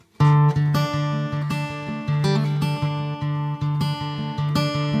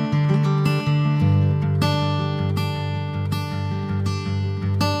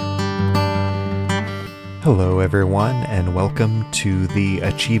Hello, everyone, and welcome to the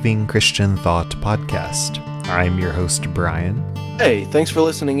Achieving Christian Thought podcast. I'm your host, Brian. Hey, thanks for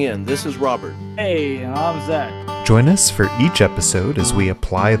listening in. This is Robert. Hey, and I'm Zach. Join us for each episode as we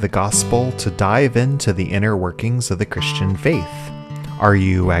apply the gospel to dive into the inner workings of the Christian faith. Are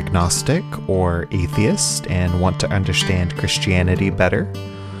you agnostic or atheist and want to understand Christianity better?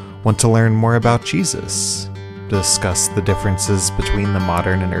 Want to learn more about Jesus? Discuss the differences between the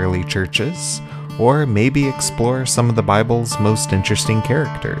modern and early churches? Or maybe explore some of the Bible's most interesting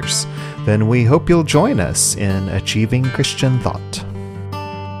characters? Then we hope you'll join us in Achieving Christian Thought.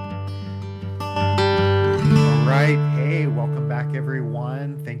 All right. Hey, welcome back,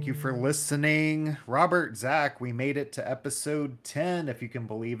 everyone. Thank you for listening. Robert, Zach, we made it to episode 10, if you can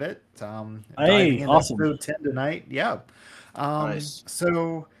believe it. Diving into awesome. episode 10 tonight. Yeah. Nice.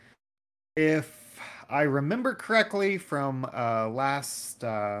 So if I remember correctly from last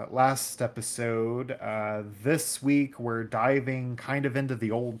episode, this week we're diving kind of into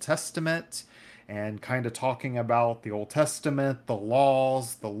the Old Testament and kind of talking about the Old Testament, the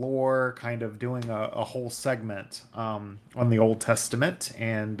laws, the lore, kind of doing a whole segment on the Old Testament.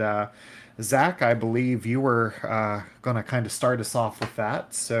 And Zach, I believe you were going to kind of start us off with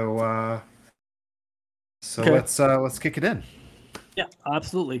that. So Okay. let's kick it in. Yeah,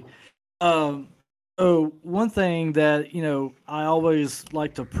 absolutely. So one thing that, I always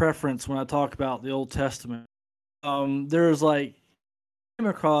like to preference when I talk about the Old Testament, there's came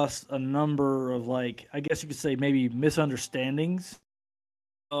across a number of I guess you could say maybe misunderstandings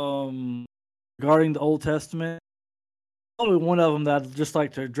regarding the Old Testament. Probably one of them that I'd just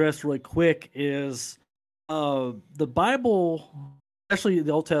like to address really quick is the Bible, especially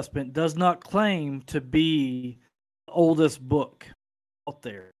the Old Testament, does not claim to be the oldest book out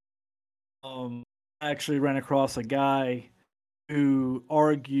there. I actually ran across a guy who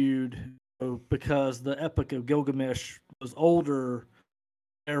argued because the Epic of Gilgamesh was older,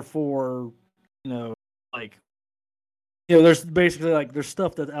 therefore, there's basically there's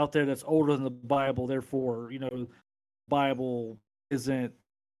stuff that's out there that's older than the Bible, therefore, the Bible isn't the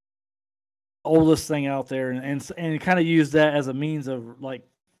oldest thing out there, and kind of use that as a means of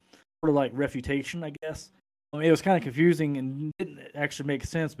refutation, I guess. It was kind of confusing and didn't actually make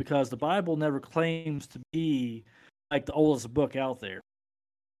sense because the Bible never claims to be the oldest book out there.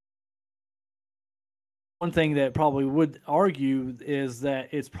 One thing that probably would argue is that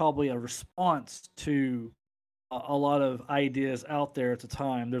it's probably a response to a lot of ideas out there at the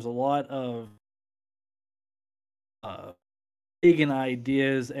time. There's a lot of pagan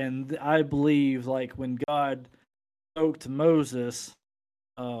ideas, and I believe when God spoke to Moses,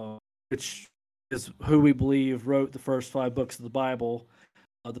 which is who we believe wrote the first 5 books of the Bible,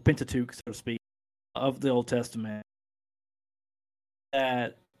 the Pentateuch, so to speak, of the Old Testament,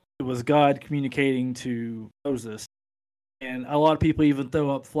 that it was God communicating to Moses. And a lot of people even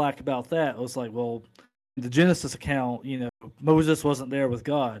throw up flack about that. It was well, in the Genesis account, Moses wasn't there with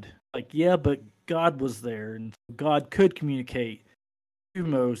God. Yeah, but God was there, and God could communicate to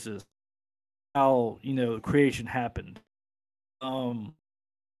Moses how, creation happened.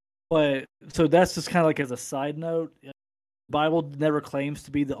 But so that's just kind of as a side note. The Bible never claims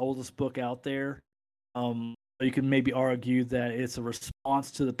to be the oldest book out there. You can maybe argue that it's a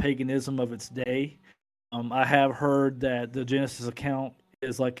response to the paganism of its day. I have heard that the Genesis account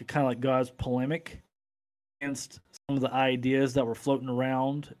is kind of God's polemic against some of the ideas that were floating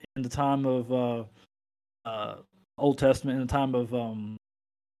around in the time of Old Testament, in the time of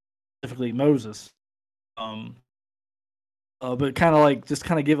specifically Moses. But kind of just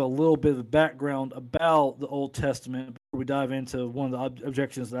give a little bit of background about the Old Testament before we dive into one of the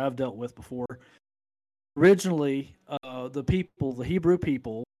objections that I've dealt with before. Originally, the Hebrew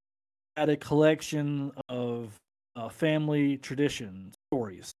people, had a collection of family tradition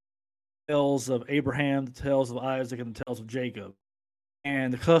stories, tales of Abraham, the tales of Isaac, and the tales of Jacob,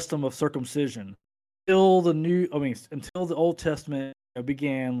 and the custom of circumcision. Until the Old Testament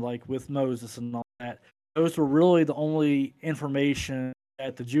began, with Moses and all that. Those were really the only information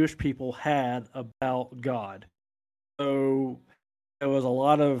that the Jewish people had about God. So there was a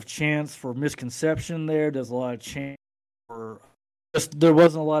lot of chance for misconception there. There's a lot of chance for there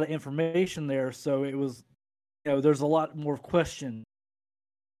wasn't a lot of information there. So it was, there's a lot more question,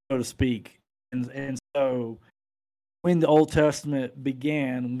 so to speak. And so when the Old Testament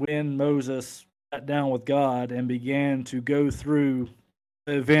began, when Moses sat down with God and began to go through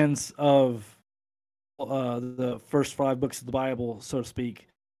the events of the first 5 books of the Bible, so to speak,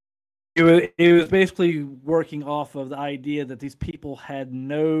 it was basically working off of the idea that these people had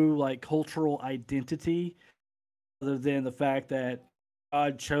no cultural identity other than the fact that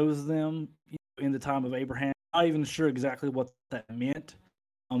God chose them. in the time of Abraham. I'm not even sure exactly what that meant.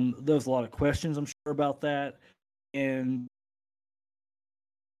 There's a lot of questions, I'm sure, about that. And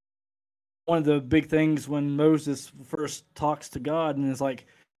one of the big things when Moses first talks to God and is like,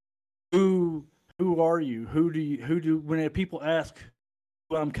 who are you? When people ask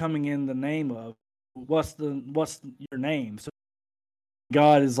what I'm coming in the name of, what's your name? So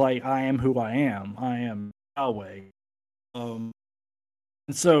God is like, I am who I am. I am Yahweh. And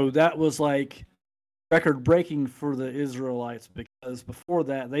so that was like record breaking for the Israelites, because before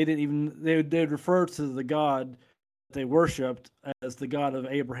that they'd refer to the God that they worshipped as the God of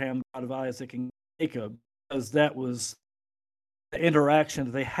Abraham, God of Isaac and Jacob, because that was the interaction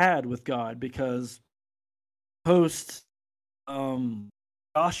that they had with God. Because post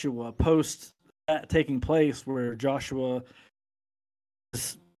Joshua, post that taking place, where Joshua,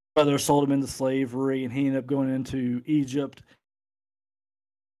 his brother sold him into slavery and he ended up going into Egypt,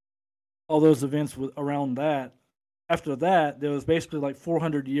 all those events around that. After that, there was basically like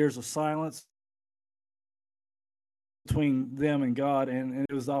 400 years of silence between them and God, and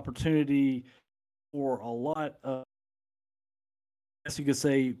it was the opportunity for a lot of, I guess you could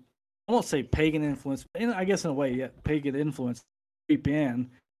say, I won't say pagan influence, but I guess in a way, yeah, pagan influence creep in,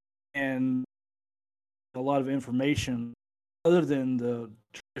 and a lot of information other than the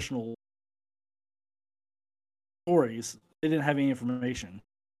traditional stories. They didn't have any information.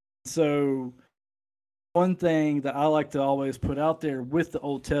 So one thing that I like to always put out there with the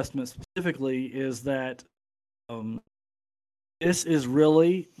Old Testament specifically is that this is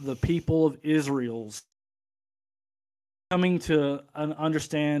really the people of Israel's coming to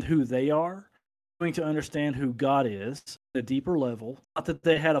understand who they are, coming to understand who God is at a deeper level. Not that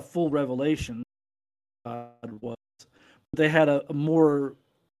they had a full revelation of God was, but they had a more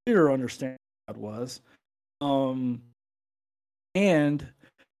clear understanding of God was. And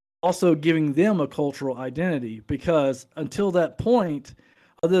also giving them a cultural identity, because until that point,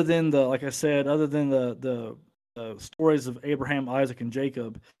 other than like I said, other than the stories of Abraham, Isaac, and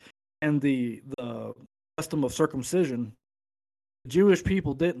Jacob, and the custom of circumcision, the Jewish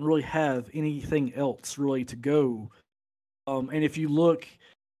people didn't really have anything else really to go. And if you look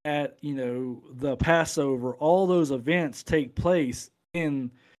at the Passover, all those events take place in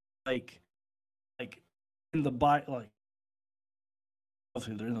like in the Bible, like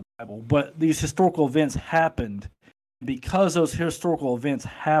obviously they're in the Bible, but these historical events happened. Because those historical events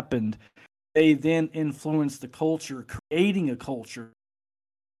happened, they then influenced the culture, creating a culture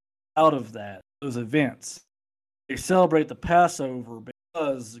out of those events. They celebrate the Passover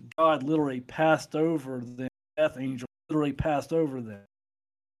because God literally passed over them. Death angel literally passed over them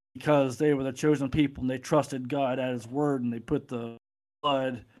because they were the chosen people and they trusted God at His word, and they put the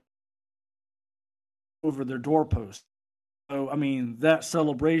blood over their doorpost. So, I mean, that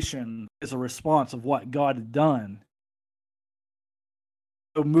celebration is a response of what God had done.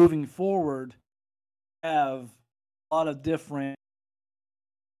 So, moving forward, have a lot of different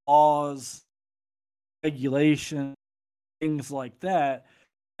laws, regulations, things like that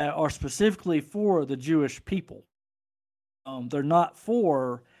are specifically for the Jewish people. They're not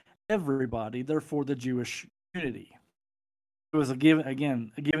for everybody; they're for the Jewish community. It was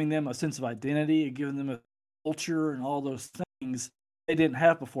giving them a sense of identity, giving them a culture, and all those things they didn't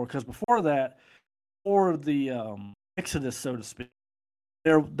have before. Because before that, or the Exodus, so to speak,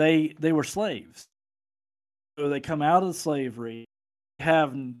 they were slaves. So they come out of slavery,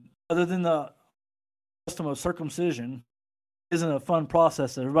 have, other than the custom of circumcision, isn't a fun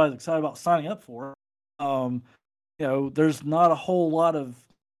process that everybody's excited about signing up for. There's not a whole lot of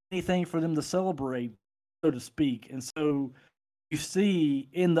anything for them to celebrate, so to speak. And so you see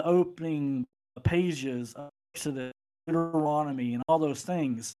in the opening pages of Exodus, Deuteronomy, and all those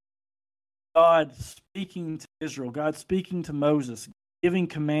things, God speaking to Israel, God speaking to Moses, giving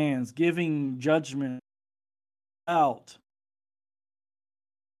commands, giving judgment out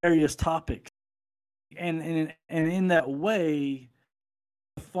various topics, and in that way,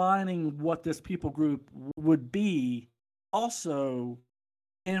 defining what this people group would be, also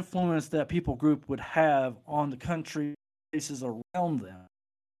influence that people group would have on the country places around them.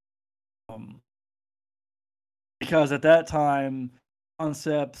 Because at that time,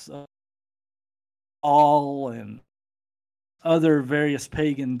 concepts of all and other various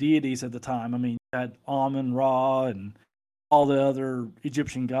pagan deities at the time. I mean, you had Amun Ra and all the other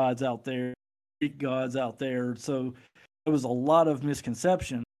Egyptian gods out there, Greek gods out there. So there was a lot of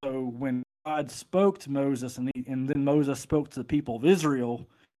misconception. So when God spoke to Moses, and then Moses spoke to the people of Israel,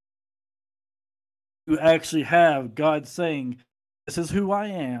 you actually have God saying, "This is who I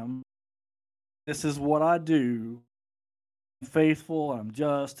am. This is what I do. faithful, I'm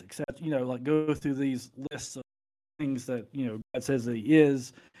just, etc. Like go through these lists of things that God says that He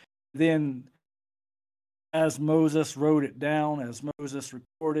is. Then, as Moses wrote it down, as Moses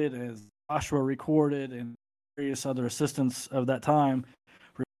recorded, as Joshua recorded, and various other assistants of that time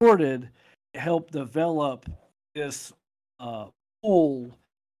recorded, it helped develop this pool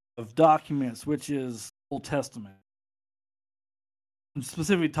of documents, which is Old Testament. I'm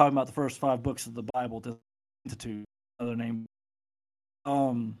specifically talking about the first 5 books of the Bible, to another name.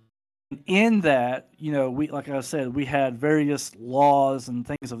 In that, we, like I said, we had various laws and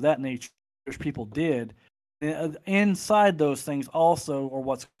things of that nature which people did. Inside those things also are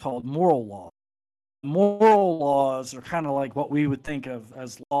what's called moral law. Moral laws are kind of like what we would think of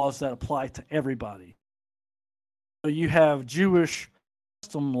as laws that apply to everybody. So you have Jewish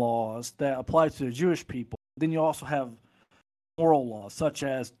custom laws that apply to the Jewish people. Then you also have moral laws, such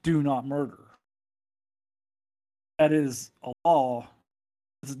as do not murder. That is a law.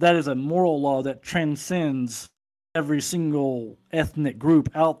 That is a moral law that transcends every single ethnic group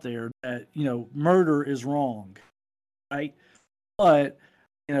out there. That murder is wrong, right? But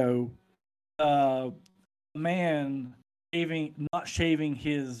a man not shaving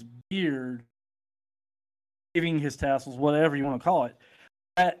his beard, shaving his tassels, whatever you want to call it,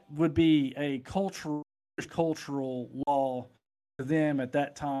 that would be a cultural law to them at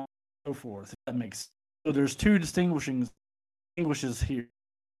that time, and so forth. If that makes sense. So there's two distinguishing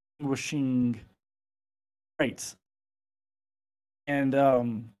traits, and I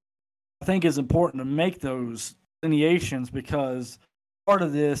think it's important to make those delineations because part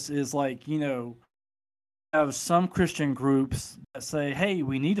of this is like have some Christian groups that say, "Hey,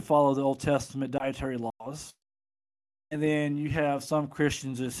 we need to follow the Old Testament dietary laws," and then you have some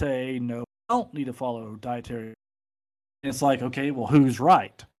Christians that say, "No, we don't need to follow dietary." And it's like, okay, well, who's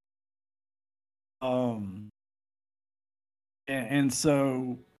right? And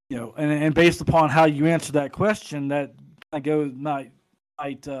so and based upon how you answer that question, that might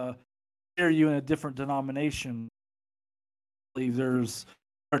steer you in a different denomination. I believe there's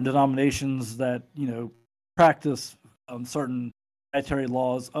certain denominations that practice certain dietary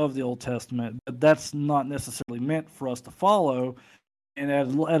laws of the Old Testament, but that's not necessarily meant for us to follow. And at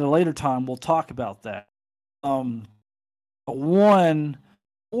a later time, we'll talk about that. But one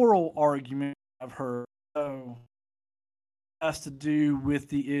oral argument I've heard has to do with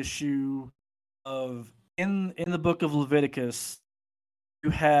the issue of in the book of Leviticus, you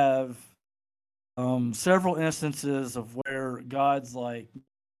have several instances of where God's like,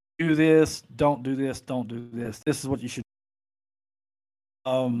 do this, don't do this, don't do this. This is what you should do.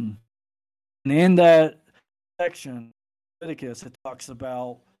 And in that section, Leviticus, it talks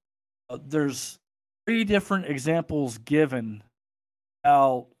about there's 3 different examples given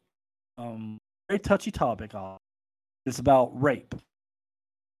about very touchy topic. It's about rape.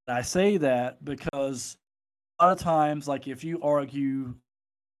 And I say that because a lot of times, like if you argue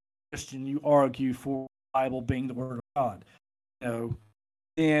Christian, you argue for the Bible being the Word of God,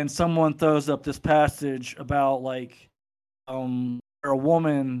 and someone throws up this passage about like where a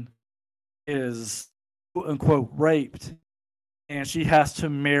woman is quote unquote raped and she has to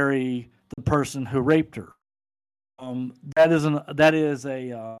marry the person who raped her. That is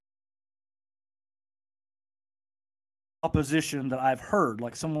a opposition that I've heard.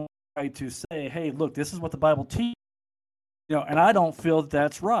 Like someone tried to say, "Hey, look, this is what the Bible teaches," and I don't feel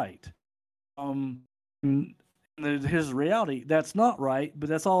that's right. Here's the reality: that's not right, but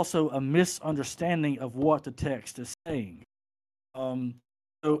that's also a misunderstanding of what the text is saying.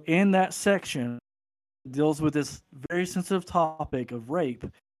 So in that section, it deals with this very sensitive topic of rape.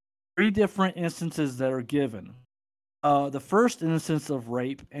 3 different instances that are given. The first instance of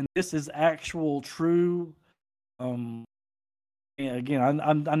rape, and this is actual true. Again,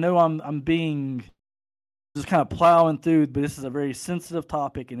 I know I'm being just kind of plowing through, but this is a very sensitive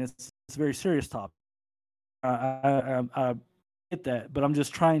topic and it's a very serious topic. I get that, but I'm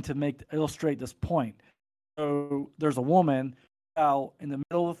just trying to illustrate this point. So there's a woman out in the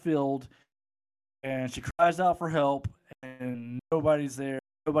middle of the field, and she cries out for help, and nobody's there.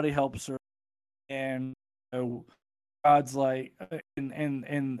 Nobody helps her, and God's like,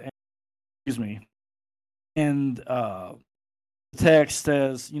 and excuse me, and the text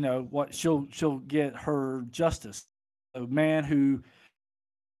says, what she'll get her justice. A man who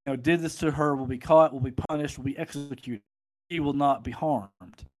did this to her will be caught, will be punished, will be executed. He will not be harmed.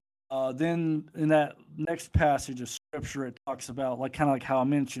 Then in that next passage of scripture, it talks about kind of like how I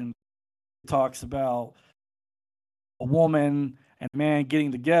mentioned. It talks about a woman and a man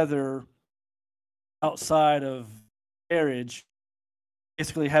getting together outside of marriage,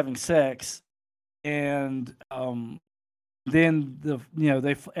 basically having sex, and Then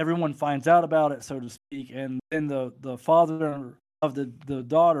everyone finds out about it, so to speak, and then the father of the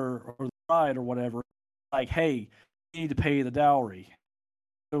daughter or the bride or whatever, like, hey, you need to pay the dowry.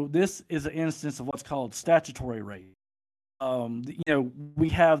 So this is an instance of what's called statutory rape. We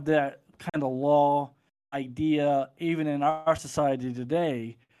have that kind of law idea even in our society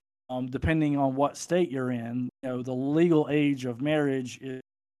today. Depending on what state you're in, the legal age of marriage is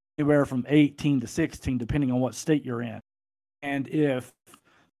anywhere from 18 to 16, depending on what state you're in. And if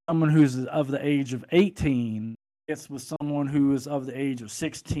someone who's of the age of 18 gets with someone who is of the age of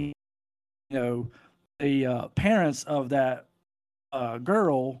 16, the parents of that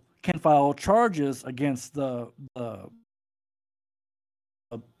girl can file charges against the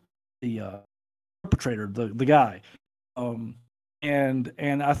perpetrator, the guy.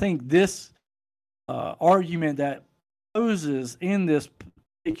 And I think this argument that poses in this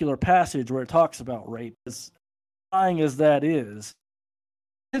particular passage where it talks about rape, as trying as that is,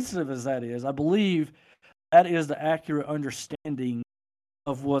 sensitive as that is, I believe that is the accurate understanding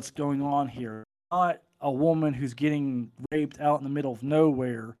of what's going on here. Not a woman who's getting raped out in the middle of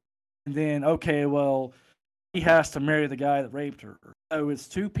nowhere, and then, okay, well, he has to marry the guy that raped her. So it's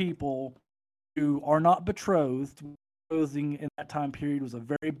two people who are not betrothed. Betrothing in that time period was a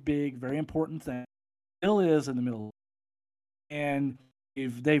very big, very important thing. Still is in the middle. And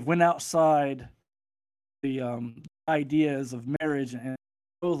if they went outside the ideas of marriage and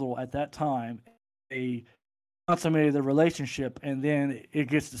betrothal at that time, they consummated the relationship, and then it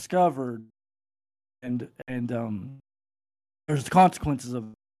gets discovered, and there's the consequences of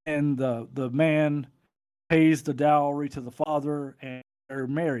it. And the man pays the dowry to the father, and they're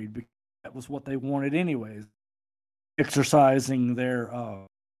married because that was what they wanted anyways, exercising their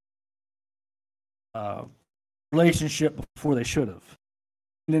relationship before they should have.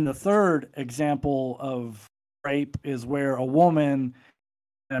 And then the third example of rape is where a woman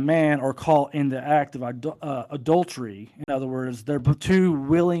and a man are caught in the act of adultery. In other words, they're two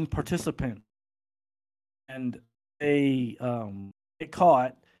willing participants, and they get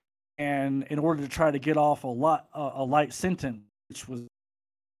caught. And in order to try to get off a light sentence, which was at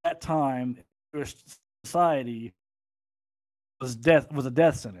that time Jewish society was a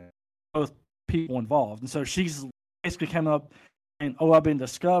death sentence, both people involved. And so she's basically coming up and, I've been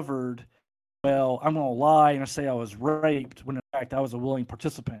discovered. Well, I'm going to lie and say I was raped when in fact I was a willing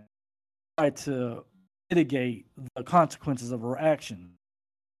participant. Try to mitigate the consequences of her action.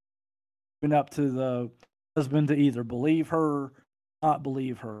 Been up to the husband to either believe her, not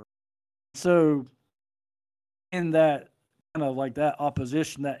believe her. So in that kind of like that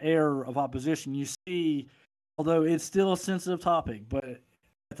opposition, that air of opposition, you see, although it's still a sensitive topic, but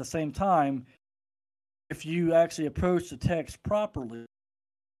at the same time, if you actually approach the text properly,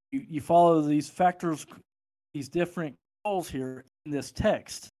 you follow these factors, these different goals here in this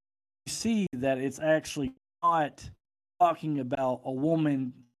text, you see that it's actually not talking about a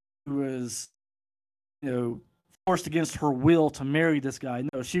woman who is, forced against her will to marry this guy.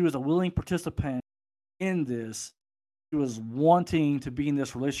 No, she was a willing participant in this. She was wanting to be in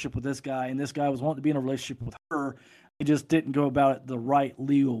this relationship with this guy, and this guy was wanting to be in a relationship with her. He just didn't go about it the right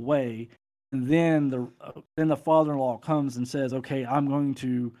legal way. And then the father-in-law comes and says, "Okay, I'm going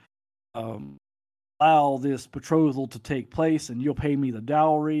to allow this betrothal to take place, and you'll pay me the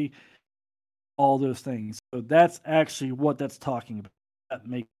dowry." All those things. So that's actually what that's talking about. That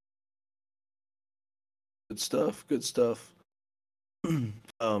makes good stuff. Good stuff. One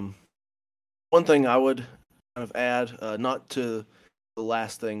thing I would kind of add, not to the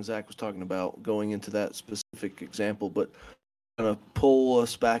last thing Zach was talking about, going into that specific example, but kind of pull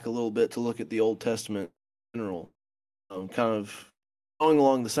us back a little bit to look at the Old Testament in general. Kind of going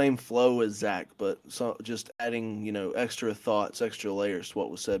along the same flow as Zach, but just adding, extra thoughts, extra layers to what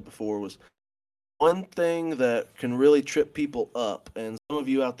was said before. Was one thing that can really trip people up, and some of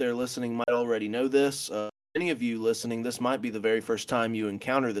you out there listening might already know this. Many of you listening, this might be the very first time you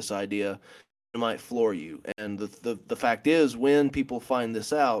encounter this idea. It might floor you. And the fact is, when people find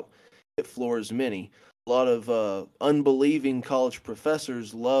this out, it floors many. A lot of unbelieving college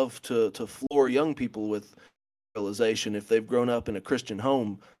professors love to floor young people with realization if they've grown up in a Christian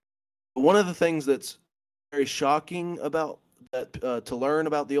home. But one of the things that's very shocking about that to learn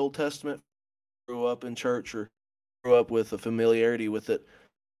about the Old Testament, grew up in church or grew up with a familiarity with it,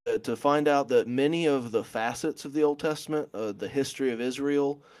 to find out that many of the facets of the Old Testament, the history of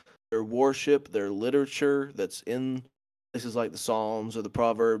Israel, their worship, their literature that's in places like the Psalms or the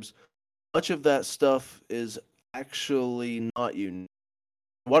Proverbs, much of that stuff is actually not unique.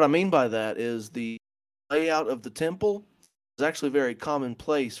 What I mean by that is the layout of the temple is actually very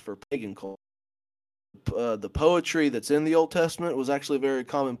commonplace for pagan culture. the poetry that's in the Old Testament was actually very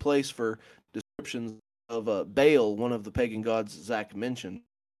commonplace for descriptions of Baal, one of the pagan gods Zach mentioned.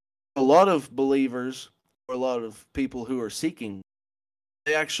 A lot of believers, or a lot of people who are seeking,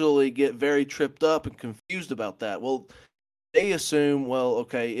 they actually get very tripped up and confused about that. Well, they assume, well,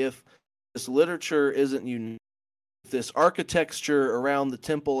 okay, if this literature isn't unique, if this architecture around the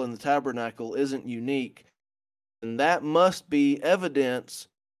temple and the tabernacle isn't unique, then that must be evidence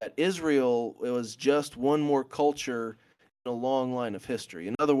that Israel was just one more culture in a long line of history.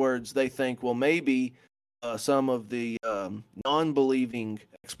 In other words, they think, well, maybe some of the non-believing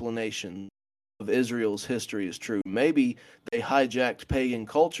explanation of Israel's history is true. Maybe they hijacked pagan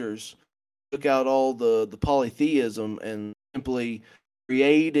cultures, took out all the polytheism, and simply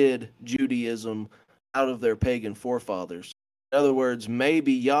created Judaism out of their pagan forefathers. In other words,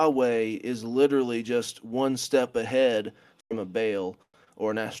 maybe Yahweh is literally just one step ahead from a Baal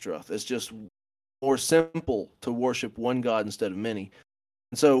or an Ashtaroth. It's just more simple to worship one God instead of many.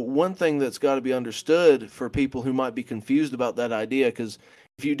 And so, one thing that's got to be understood for people who might be confused about that idea, because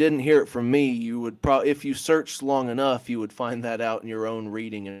if you didn't hear it from me, you would if you searched long enough, you would find that out in your own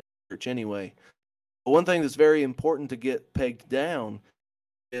reading and research anyway. But one thing that's very important to get pegged down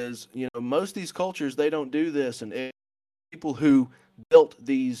is, most of these cultures, they don't do this, and people who built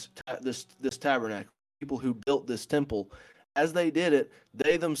this tabernacle, people who built this temple, as they did it,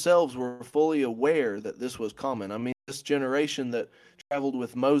 they themselves were fully aware that this was common. I mean, this generation that traveled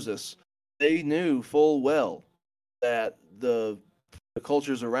with Moses, they knew full well that the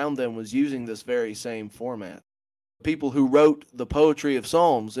cultures around them was using this very same format. People who wrote the poetry of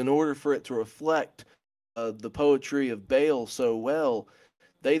Psalms, in order for it to reflect the poetry of Baal so well,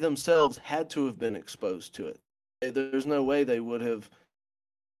 they themselves had to have been exposed to it. There's no way they would have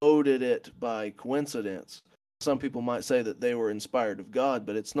quoted it by coincidence. Some people might say that they were inspired of God,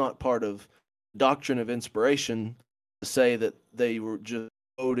 but it's not part of doctrine of inspiration to say that they were just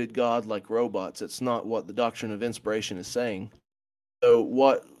quoted God like robots. It's not what the doctrine of inspiration is saying. So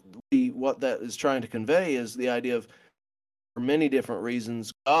what that is trying to convey is the idea of, for many different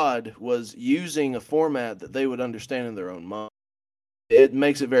reasons, God was using a format that they would understand in their own mind. It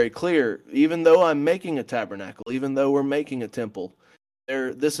makes it very clear, even though I'm making a tabernacle, even though we're making a temple,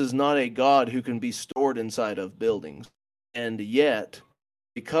 this is not a God who can be stored inside of buildings. And yet,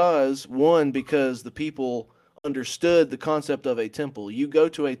 because the people understood the concept of a temple. You go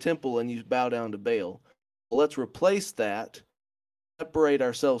to a temple and you bow down to Baal. Well, let's replace that, separate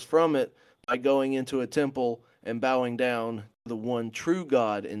ourselves from it by going into a temple and bowing down to the one true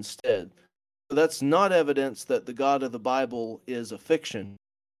God instead. So that's not evidence that the God of the Bible is a fiction.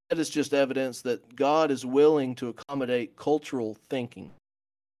 That is just evidence that God is willing to accommodate cultural thinking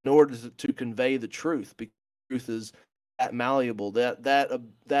in order to convey the truth, because truth is that malleable,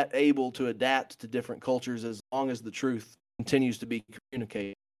 that able to adapt to different cultures as long as the truth continues to be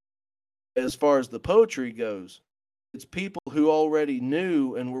communicated. As far as the poetry goes, it's people who already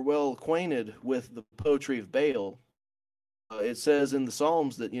knew and were well acquainted with the poetry of Baal. It says in the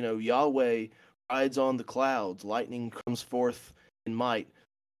Psalms that, Yahweh rides on the clouds, lightning comes forth in might.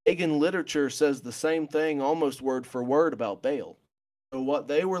 Pagan literature says the same thing almost word for word about Baal. So what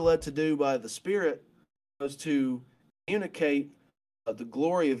they were led to do by the Spirit was to communicate the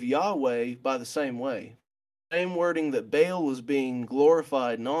glory of Yahweh by the same way. Same wording that Baal was being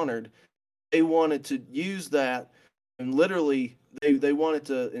glorified and honored, they wanted to use that, and literally they wanted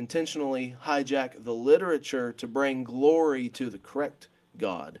to intentionally hijack the literature to bring glory to the correct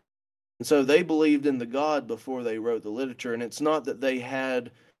God. And so they believed in the God before they wrote the literature, and it's not that they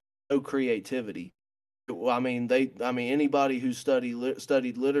had no creativity. Anybody who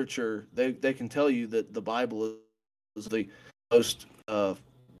studied literature, they can tell you that the Bible is the most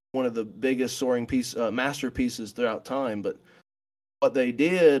one of the biggest soaring masterpieces throughout time. But what they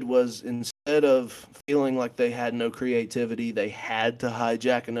did was, instead of feeling like they had no creativity, they had to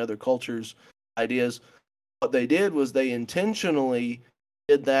hijack another culture's ideas. What they did was they intentionally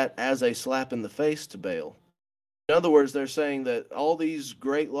did that as a slap in the face to Baal. In other words, they're saying that all these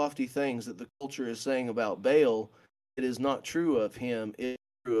great lofty things that the culture is saying about Baal, it is not true of him, it is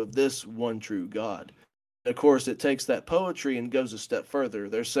true of this one true God. And of course, it takes that poetry and goes a step further.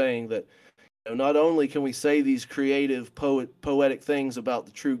 They're saying that, not only can we say these creative poetic things about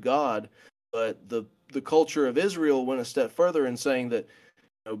the true God, but the culture of Israel went a step further in saying that,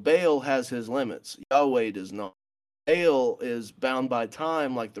 Baal has his limits. Yahweh does not. Baal is bound by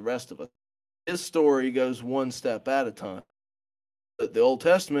time like the rest of us. His story goes one step at a time. But the Old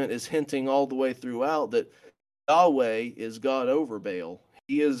Testament is hinting all the way throughout that Yahweh is God over Baal.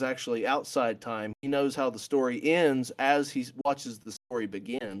 He is actually outside time. He knows how the story ends as he watches the story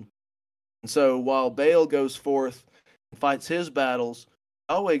begin. And so while Baal goes forth and fights his battles,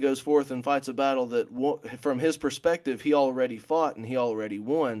 Yahweh goes forth and fights a battle that, from his perspective, he already fought and he already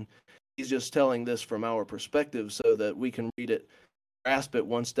won. He's just telling this from our perspective so that we can read it, grasp it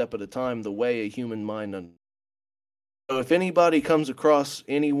one step at a time, the way a human mind understands. So if anybody comes across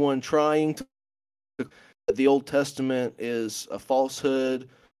anyone trying to that the Old Testament is a falsehood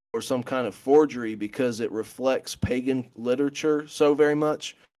or some kind of forgery because it reflects pagan literature so very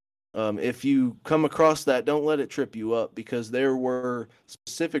much, if you come across that, don't let it trip you up, because there were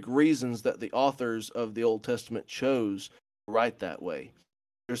specific reasons that the authors of the Old Testament chose to write that way.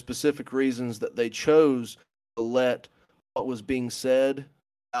 There are specific reasons that they chose to let what was being said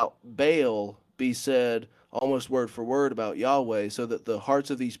about Baal be said almost word for word about Yahweh, so that the hearts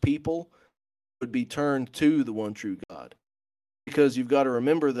of these people would be turned to the one true God. Because you've got to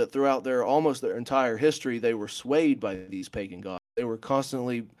remember that throughout almost their entire history, they were swayed by these pagan gods. They were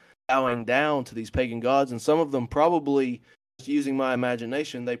constantly bowing down to these pagan gods, and some of them probably, just using my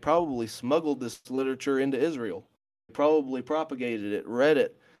imagination, they probably smuggled this literature into Israel. They probably propagated it, read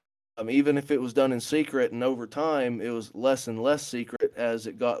it, even if it was done in secret, and over time it was less and less secret as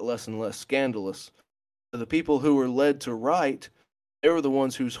it got less and less scandalous. The people who were led to write, they were the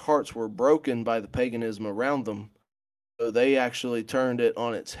ones whose hearts were broken by the paganism around them. So they actually turned it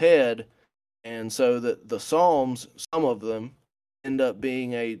on its head, and so that the Psalms, some of them, end up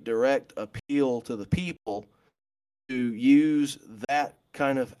being a direct appeal to the people to use that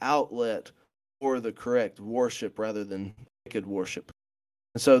kind of outlet for the correct worship rather than wicked worship.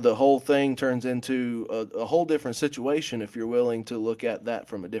 And so the whole thing turns into a whole different situation if you're willing to look at that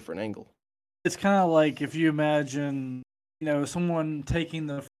from a different angle. It's kind of like if you imagine, someone taking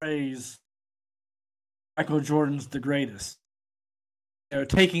the phrase Michael Jordan's the greatest,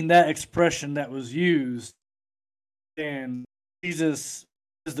 taking that expression that was used and Jesus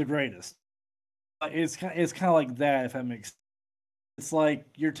is the greatest. It's kind of like that, if that makes sense. It's like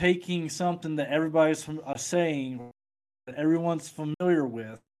you're taking something that everybody's saying, that everyone's familiar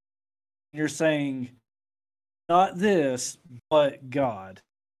with, and you're saying, not this, but God,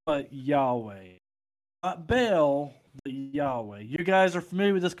 but Yahweh. Not Baal, but Yahweh. You guys are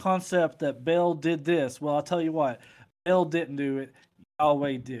familiar with this concept that Baal did this. Well, I'll tell you what, Baal didn't do it,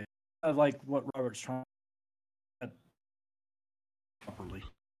 Yahweh did. I like what Robert's trying to properly.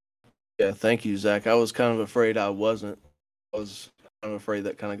 Yeah, thank you, Zach. I was kind of afraid I wasn't. I was kind of afraid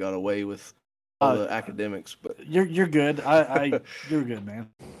that kind of got away with all the academics, but you're good. You're good, man.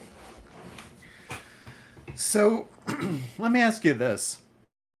 So, let me ask you this.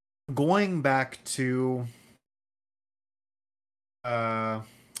 Going back to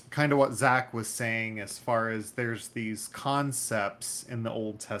kind of what Zach was saying, as far as there's these concepts in the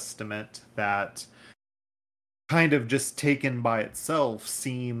Old Testament that kind of just taken by itself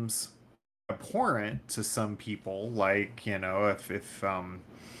seems abhorrent to some people. Like, if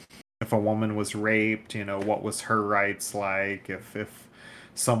a woman was raped, what was her rights like? If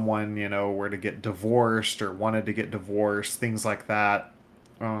someone, were to get divorced or wanted to get divorced, things like that.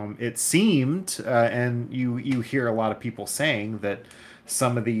 It seemed, and you hear a lot of people saying that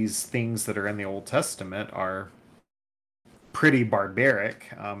some of these things that are in the Old Testament are pretty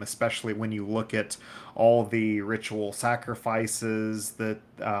barbaric, especially when you look at all the ritual sacrifices that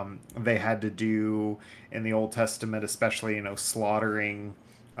they had to do in the Old Testament, especially, slaughtering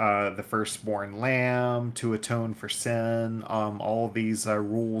the firstborn lamb to atone for sin, all of these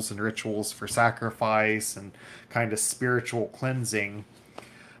rules and rituals for sacrifice and kind of spiritual cleansing.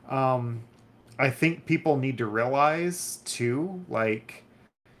 I think people need to realize too, like,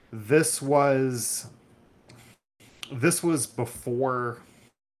 this was before,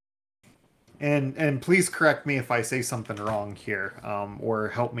 and please correct me if I say something wrong here, or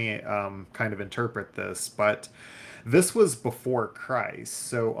help me kind of interpret this, but this was before Christ.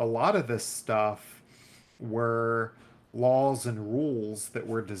 So a lot of this stuff were laws and rules that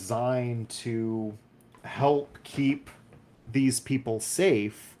were designed to help keep these people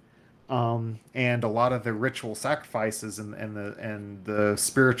safe. And a lot of the ritual sacrifices and the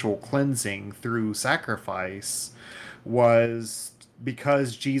spiritual cleansing through sacrifice was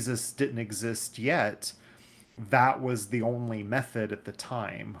because Jesus didn't exist yet. That was the only method at the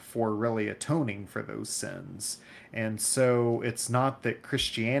time for really atoning for those sins. And so it's not that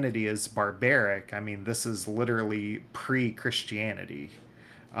Christianity is barbaric. I mean, this is literally pre-Christianity.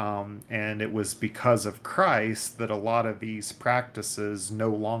 And it was because of Christ that a lot of these practices no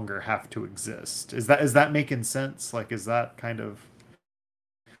longer have to exist. Is that making sense? Like, is that kind of...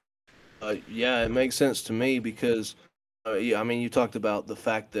 yeah, it makes sense to me because, yeah, I mean, you talked about the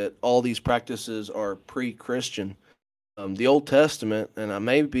fact that all these practices are pre-Christian. The Old Testament, and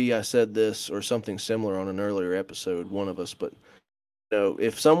maybe I said this or something similar on an earlier episode, one of us, but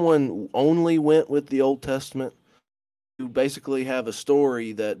if someone only went with the Old Testament, you basically have a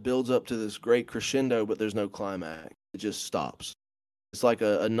story that builds up to this great crescendo, but there's no climax. It just stops. It's like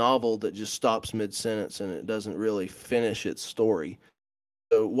a novel that just stops mid sentence and it doesn't really finish its story.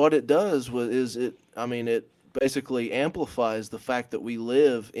 So what it does is it basically amplifies the fact that we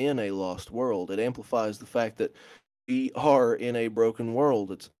live in a lost world. It amplifies the fact that we are in a broken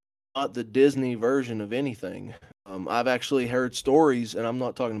world. It's not the Disney version of anything. I've actually heard stories, and I'm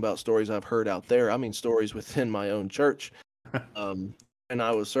not talking about stories I've heard out there. I mean stories within my own church. And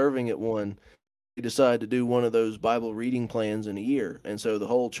I was serving at one. We decided to do one of those Bible reading plans in a year, and so the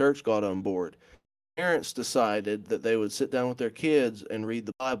whole church got on board. Parents decided that they would sit down with their kids and read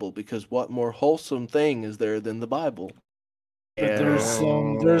the Bible because what more wholesome thing is there than the Bible? But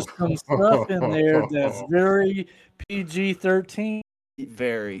And there's some stuff in there that's very PG-13.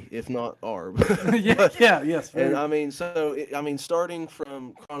 very, if not ARB. Yes. And Very. starting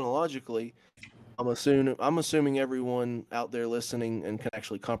from chronologically, I'm assuming everyone out there listening and can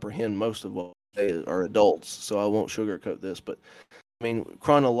actually comprehend most of what they are adults, so I won't sugarcoat this. But I mean,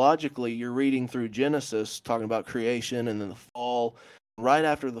 chronologically, you're reading through Genesis, talking about creation and then the fall. Right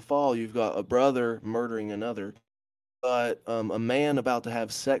after the fall, you've got a brother murdering another, but a man about to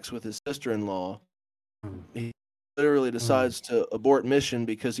have sex with his sister-in-law. He literally decides to abort mission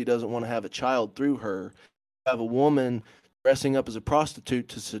because he doesn't want to have a child through her. You have a woman dressing up as a prostitute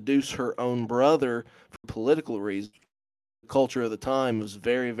to seduce her own brother for political reasons. The culture of the time was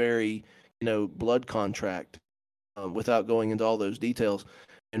very, very, blood contract, without going into all those details.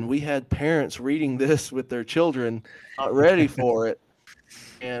 And we had parents reading this with their children, not ready for it.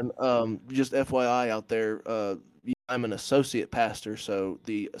 And just FYI out there, I'm an associate pastor, so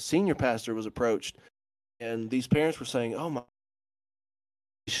the senior pastor was approached, and these parents were saying, "Oh my,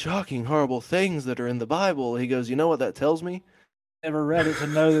 shocking, horrible things that are in the Bible." He goes, "You know what that tells me? Never read it to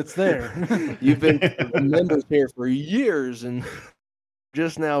know it's there." You've been members here for years, and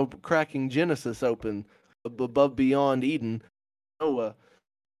just now cracking Genesis open, above beyond Eden, Noah.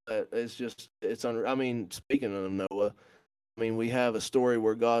 Speaking of Noah, we have a story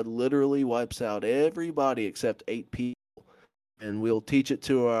where God literally wipes out everybody except 8 people. And we'll teach it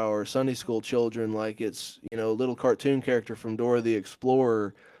to our Sunday school children like it's, a little cartoon character from Dora the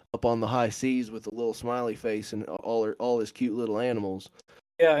Explorer up on the high seas with a little smiley face and all his cute little animals.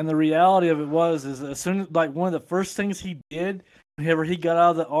 Yeah, and the reality of it is as soon as, like, one of the first things he did whenever he got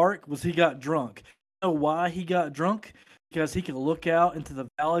out of the ark was he got drunk. You know why he got drunk? Because he could look out into the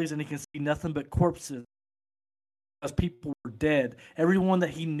valleys and he can see nothing but corpses. Because people were dead. Everyone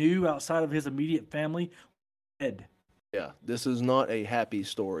that he knew outside of his immediate family was dead. Yeah, this is not a happy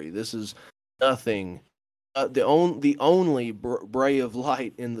story. This is nothing. The only ray of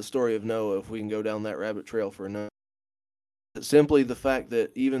light in the story of Noah, if we can go down that rabbit trail for another, it's simply the fact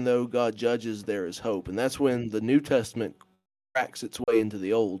that even though God judges, there is hope, and that's when the New Testament cracks its way into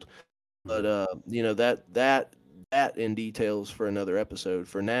the Old. But that in details for another episode.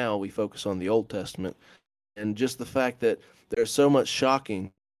 For now, we focus on the Old Testament, and just the fact that there's so much shocking,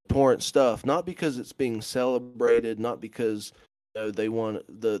 torrent stuff, not because it's being celebrated, not because they want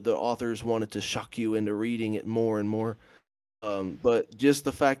the authors wanted to shock you into reading it more and more, but just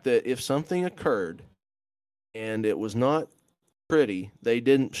the fact that if something occurred and it was not pretty, they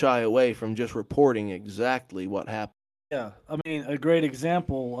didn't shy away from just reporting exactly what happened. Yeah, I mean, a great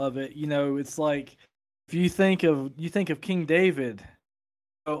example of it, it's like if you think of King David.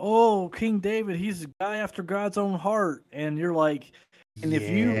 Oh, King David, he's a guy after God's own heart, and you're like, and if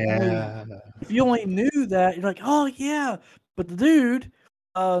you only knew that, you're like, oh yeah, but the dude,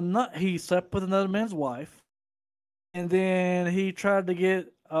 he slept with another man's wife, and then he tried to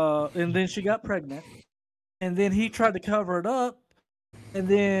get, and then she got pregnant, and then he tried to cover it up, and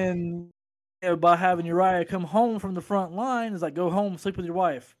then by having Uriah come home from the front line, is like, go home, sleep with your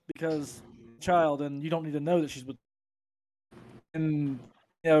wife because child, and you don't need to know that she's with. And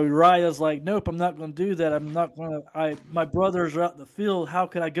Uriah's like, nope, I'm not going to do that. I'm not going to. My brothers are out in the field. How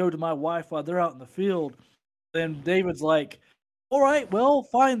could I go to my wife while they're out in the field? Then David's like, all right, well,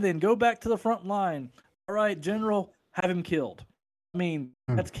 fine then. Go back to the front line. All right, General, have him killed. I mean,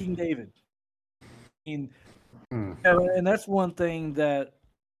 that's King David. I mean, and that's one thing that,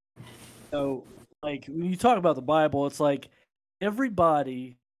 like when you talk about the Bible, it's like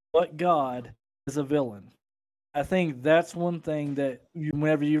everybody but God is a villain. I think that's one thing that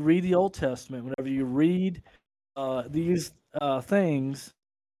whenever you read the Old Testament, whenever you read these things,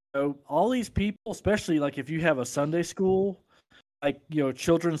 all these people, especially like if you have a Sunday school, like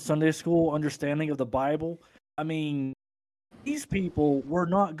children's Sunday school understanding of the Bible. I mean, these people were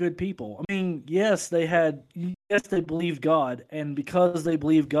not good people. I mean, yes, they believed God, and because they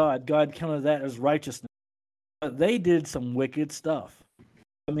believed God, God counted that as righteousness. But they did some wicked stuff.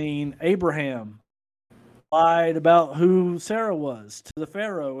 I mean, Abraham lied about who Sarah was to the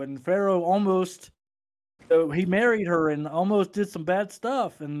Pharaoh, and Pharaoh almost, he married her and almost did some bad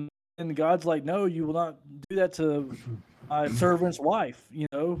stuff. And God's like, no, you will not do that to my servant's wife.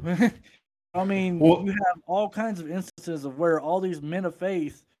 I mean, Well, you have all kinds of instances of where all these men of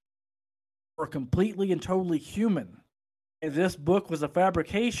faith were completely and totally human. If this book was a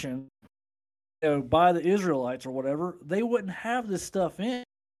fabrication, by the Israelites or whatever, they wouldn't have this stuff in.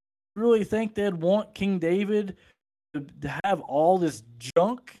 You really think they'd want King David to have all this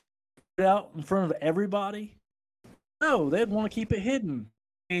junk put out in front of everybody? No, they'd want to keep it hidden.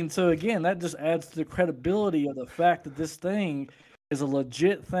 And so again, that just adds to the credibility of the fact that this thing is a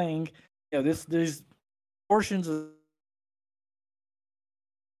legit thing. These portions of,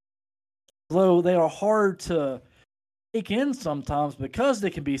 though they are hard to take in sometimes because they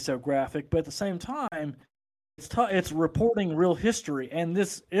can be so graphic, but at the same time, it's reporting real history, and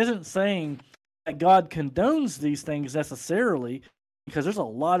this isn't saying that God condones these things necessarily, because there's a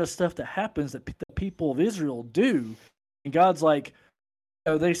lot of stuff that happens that the people of Israel do, and God's like,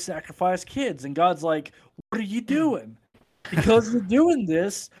 they sacrifice kids, and God's like, what are you doing? Because you're doing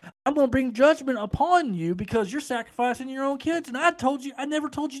this, I'm going to bring judgment upon you because you're sacrificing your own kids, and I never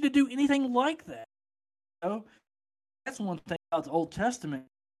told you to do anything like that. That's one thing about the Old Testament.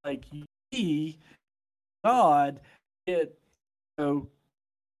 Like, you see God,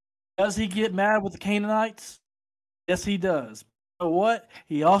 does he get mad with the Canaanites? Yes, he does. But what?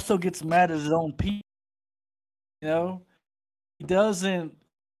 He also gets mad at his own people. He doesn't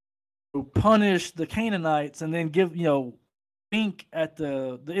punish the Canaanites and then give, wink at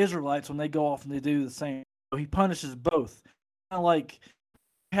the Israelites when they go off and they do the same. So he punishes both. Kind of like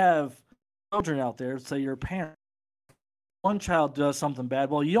you have children out there, say you're a parent. One child does something bad.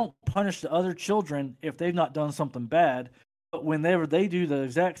 Well, you don't punish the other children if they've not done something bad. But whenever they do the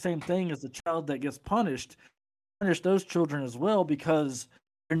exact same thing as the child that gets punished, punish those children as well because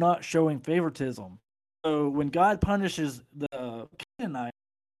they're not showing favoritism. So when God punishes the Canaanites,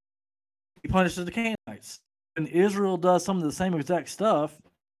 he punishes the Canaanites. When Israel does some of the same exact stuff,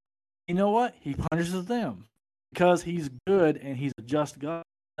 you know what? He punishes them because he's good and he's a just God.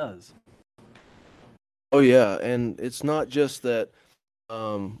 He does. Oh yeah, and it's not just that.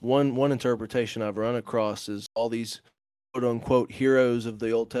 One interpretation I've run across is all these quote unquote heroes of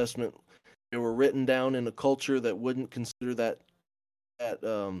the Old Testament. They were written down in a culture that wouldn't consider that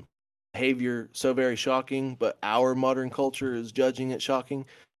behavior so very shocking, but our modern culture is judging it shocking.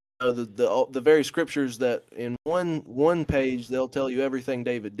 The very scriptures that in one page they'll tell you everything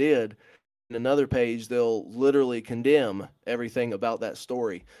David did, in another page they'll literally condemn everything about that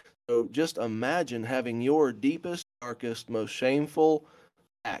story. So just imagine having your deepest, darkest, most shameful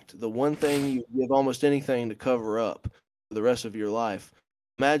act, the one thing you give almost anything to cover up for the rest of your life.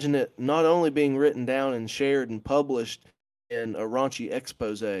 Imagine it not only being written down and shared and published in a raunchy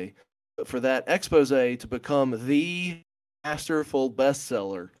expose, but for that expose to become the masterful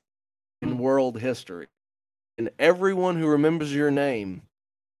bestseller in world history. And everyone who remembers your name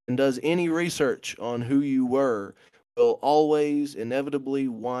and does any research on who you were will always inevitably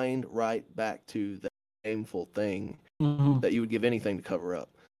wind right back to that shameful thing that you would give anything to cover up.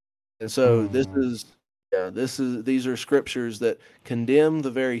 And so these are scriptures that condemn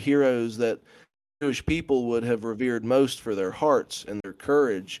the very heroes that Jewish people would have revered most for their hearts and their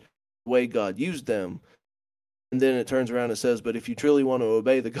courage, the way God used them. And then it turns around and says, "But if you truly want to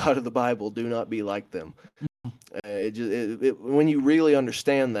obey the God of the Bible, do not be like them." When you really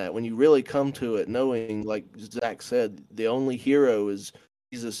understand that, when you really come to it, knowing, like Zach said, the only hero is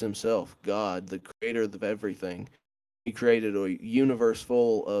Jesus himself, God, the creator of everything. He created a universe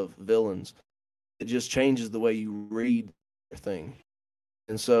full of villains. It just changes the way you read the thing.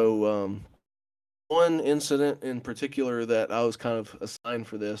 And so, one incident in particular that I was kind of assigned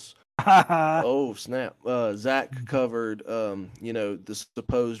for this. Oh snap! Zach covered, the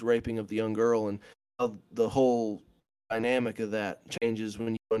supposed raping of the young girl and how the whole dynamic of that changes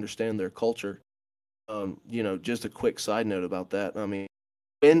when you understand their culture. Just a quick side note about that. I mean,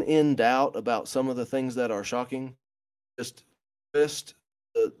 when in doubt about some of the things that are shocking, just twist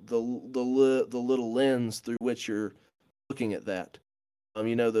the little lens through which you're looking at that.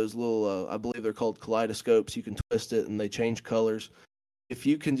 Those little, I believe they're called kaleidoscopes. You can twist it and they change colors. If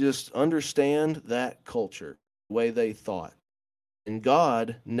you can just understand that culture, the way they thought, and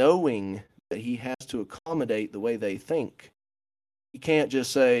God knowing that He has to accommodate the way they think, He can't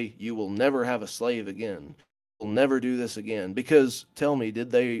just say, "You will never have a slave again." will never do this again. Because tell me, did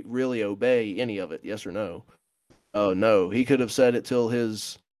they really obey any of it? Yes or no? Oh no, he could have said it till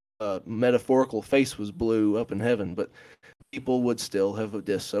his metaphorical face was blue up in heaven, but people would still have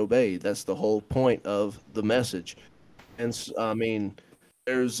disobeyed. That's the whole point of the message. And I mean,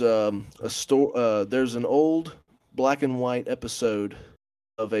 there's there's an old black and white episode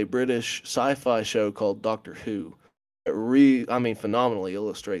of a British sci-fi show called Doctor Who. I mean, phenomenally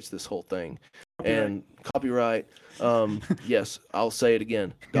illustrates this whole thing. And copyright, yes, I'll say it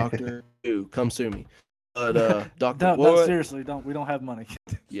again. Doctor Who, come sue me. But Doctor No, seriously, we don't have money.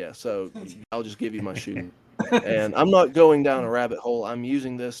 Yeah, so I'll just give you my shoe. And I'm not going down a rabbit hole. I'm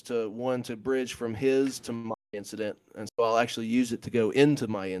using this to bridge from his to my incident, and so I'll actually use it to go into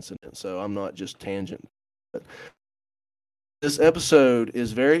my incident. So I'm not just tangent. But this episode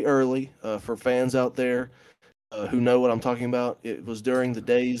is very early for fans out there who know what I'm talking about. It was during the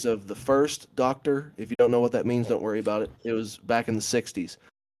days of the first Doctor. If you don't know what that means, don't worry about it. It was back in the 60s.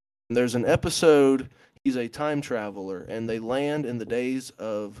 And there's an episode. He's a time traveler, and they land in the days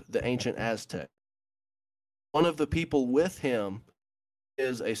of the ancient Aztec. One of the people with him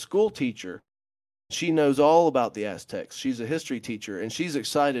is a school teacher. She knows all about the Aztecs. She's a history teacher, and she's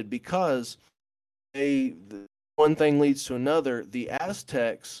excited because one thing leads to another. The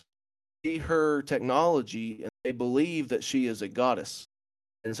Aztecs see her technology, and they believe that she is a goddess.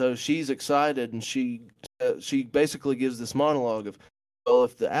 And so she's excited, and she basically gives this monologue of, well,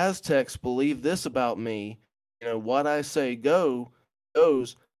 if the Aztecs believe this about me, what I say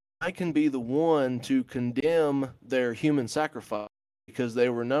goes, I can be the one to condemn their human sacrifice because they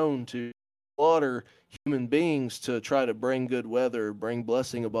were known to slaughter human beings to try to bring good weather, bring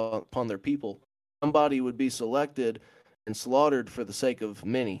blessing upon their people. Somebody would be selected and slaughtered for the sake of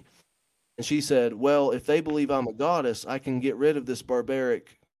many. And she said, well, if they believe I'm a goddess, I can get rid of this barbaric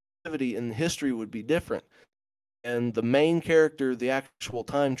activity and history would be different. And the main character, the actual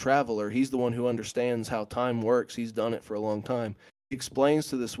time traveler, he's the one who understands how time works. He's done it for a long time. He explains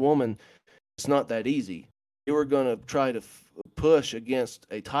to this woman, it's not that easy. You were going to try to push against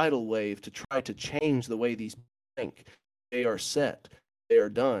a tidal wave to try to change the way these think. They are set. They are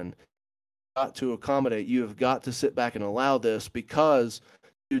done. Got to accommodate. You have got to sit back and allow this because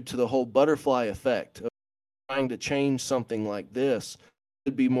due to the whole butterfly effect of trying to change something like this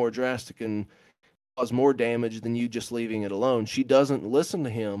could be more drastic and cause more damage than you just leaving it alone. She doesn't listen to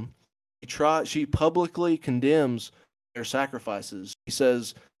him. She publicly condemns their sacrifices. She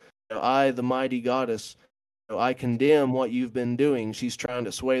says, I, the mighty goddess, I condemn what you've been doing. She's trying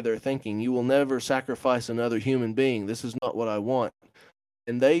to sway their thinking. You will never sacrifice another human being. This is not what I want.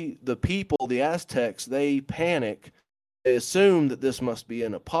 And the people, the Aztecs, they panic. They assume that this must be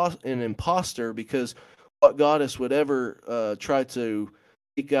an imposter because what goddess would ever try to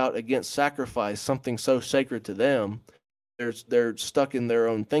speak out against sacrifice, something so sacred to them? They're stuck in their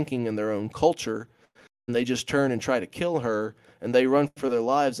own thinking and their own culture, and they just turn and try to kill her, and they run for their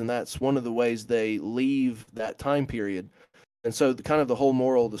lives, and that's one of the ways they leave that time period. And so the whole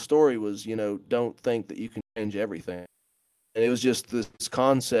moral of the story was, don't think that you can change everything. And it was just this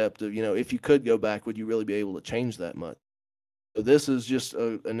concept of, if you could go back, would you really be able to change that much? So this is just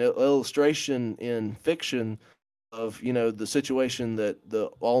an illustration in fiction of, the situation that the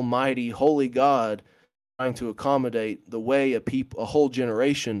almighty, holy God trying to accommodate the way a whole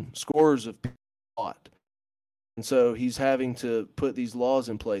generation, scores of people thought. And so he's having to put these laws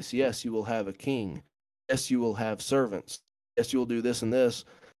in place. Yes, you will have a king. Yes, you will have servants. Yes, you will do this and this.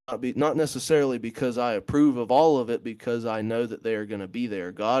 Not necessarily because I approve of all of it, because I know that they are going to be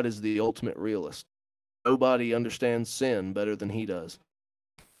there. God is the ultimate realist. Nobody understands sin better than he does.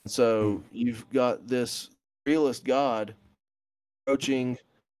 And so you've got this realist God approaching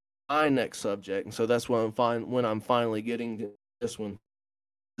my next subject. And so that's when I'm finally getting to this one.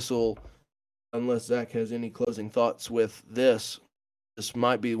 Unless Zach has any closing thoughts with this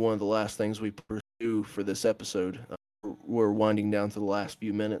might be one of the last things we pursue for this episode. We're winding down to the last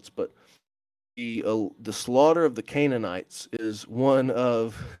few minutes, but the slaughter of the Canaanites is one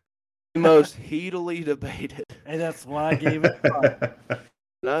of the most heatedly debated. And that's why I gave it a try.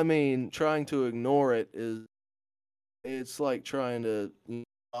 I mean, trying to ignore it's like trying to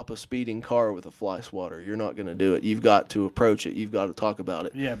stop a speeding car with a fly swatter. You're not going to do it. You've got to approach it. You've got to talk about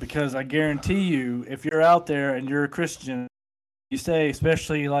it. Yeah, because I guarantee you, if you're out there and you're a Christian, you say,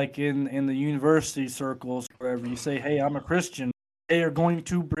 especially like in the university circles, wherever you say, hey, I'm a Christian, they are going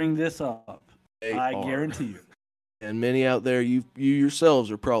to bring this up. I guarantee you. And many out there, you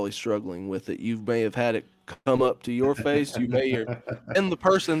yourselves are probably struggling with it. You may have had it come up to your face. You may have been the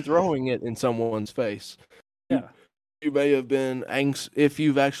person throwing it in someone's face. Yeah. You may have been angst if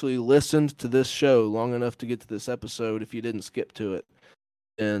you've actually listened to this show long enough to get to this episode, if you didn't skip to it.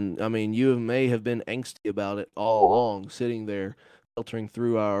 And I mean, you may have been angsty about it all along, sitting there, filtering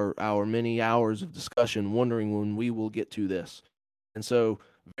through our many hours of discussion, wondering when we will get to this. And so,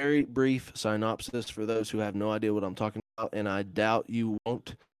 very brief synopsis for those who have no idea what I'm talking about, and I doubt you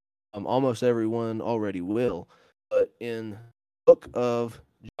won't. Almost everyone already will. But in the book of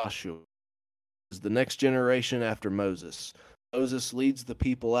Joshua, is the next generation after Moses. Moses leads the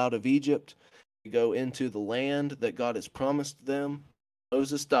people out of Egypt to go into the land that God has promised them.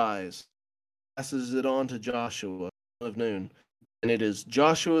 Moses dies, passes it on to Joshua, son of Nun, and it is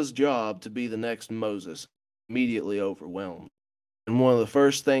Joshua's job to be the next Moses, immediately overwhelmed. And one of the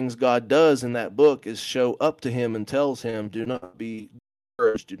first things God does in that book is show up to him and tells him, do not be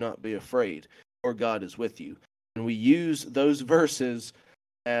discouraged, do not be afraid, for God is with you. And we use those verses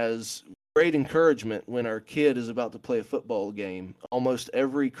as great encouragement when our kid is about to play a football game. Almost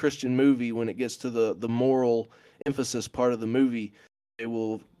every Christian movie, when it gets to the moral emphasis part of the movie, they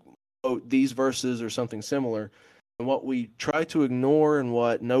will quote these verses or something similar. And what we try to ignore, and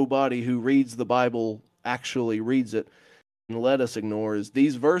what nobody who reads the Bible actually reads it and let us ignore, is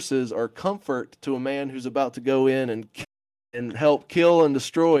these verses are comfort to a man who's about to go in and help kill and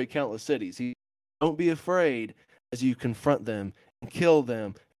destroy countless cities. Don't be afraid as you confront them and kill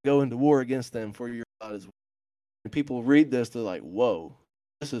them, go into war against them, for your God is with you. And people read this, they're like, whoa,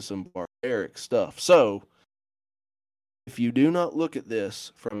 this is some barbaric stuff. So, if you do not look at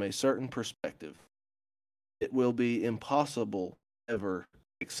this from a certain perspective, it will be impossible to ever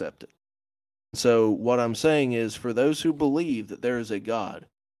accept it. So, what I'm saying is, for those who believe that there is a God,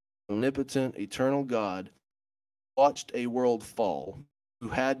 omnipotent, eternal God, watched a world fall, who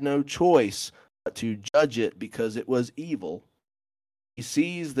had no choice but to judge it because it was evil. He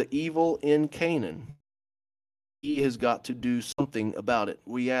sees the evil in Canaan. He has got to do something about it.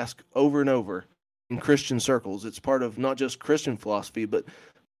 We ask over and over in Christian circles. It's part of not just Christian philosophy, but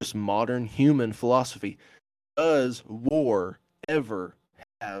just modern human philosophy. Does war ever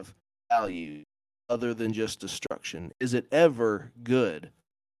have value other than just destruction? Is it ever good,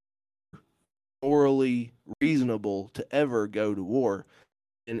 morally reasonable to ever go to war?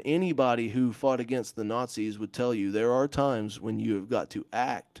 And anybody who fought against the Nazis would tell you there are times when you have got to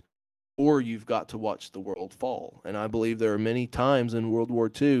act or you've got to watch the world fall. And I believe there are many times in World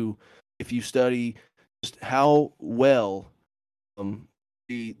War II, if you study just how well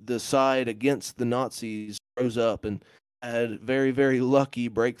the side against the Nazis rose up and had very, very lucky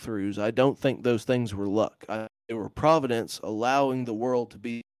breakthroughs. I don't think those things were luck. They were providence allowing the world to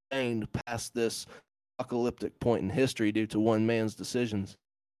be sustained past this apocalyptic point in history due to one man's decisions.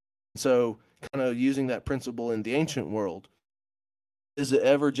 So, kind of using that principle in the ancient world, is it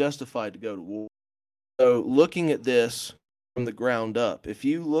ever justified to go to war? So, looking at this from the ground up, if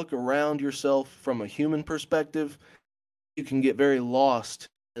you look around yourself from a human perspective, you can get very lost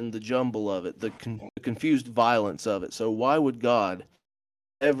in the jumble of it, the confused violence of it. So, why would God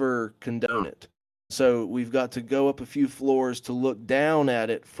ever condone it? So, we've got to go up a few floors to look down at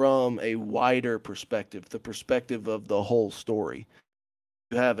it from a wider perspective, the perspective of the whole story.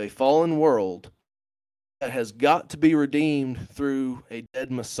 You have a fallen world that has got to be redeemed through a dead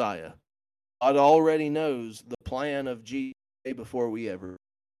Messiah. God already knows the plan of Jesus before we ever.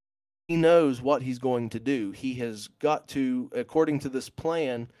 He knows what he's going to do. He has got to, according to this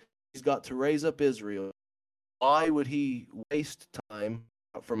plan, he's got to raise up Israel. Why would he waste time,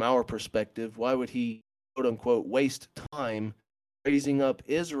 from our perspective, why would he, quote unquote, waste time raising up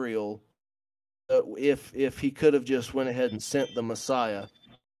Israel if he could have just went ahead and sent the Messiah?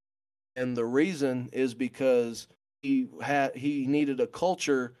 And the reason is because he needed a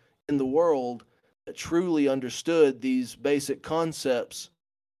culture in the world that truly understood these basic concepts,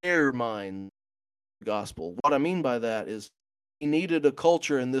 their mind, gospel. What I mean by that is he needed a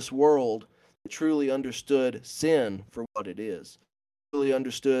culture in this world that truly understood sin for what it is, truly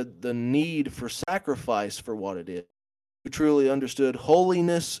understood the need for sacrifice for what it is, who truly understood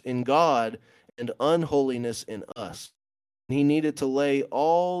holiness in God and unholiness in us. He needed to lay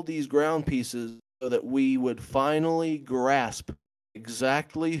all these ground pieces so that we would finally grasp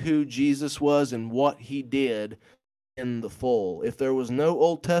exactly who Jesus was and what he did in the full. If there was no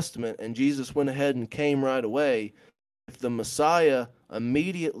Old Testament and Jesus went ahead and came right away, if the Messiah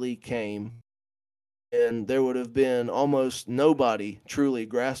immediately came, and there would have been almost nobody truly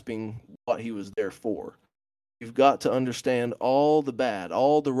grasping what he was there for. You've got to understand all the bad,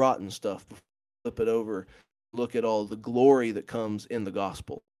 all the rotten stuff before you flip it over. Look at all the glory that comes in the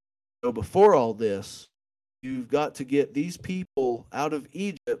gospel. So before all this, you've got to get these people out of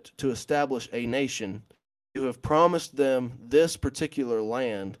Egypt to establish a nation. You have promised them this particular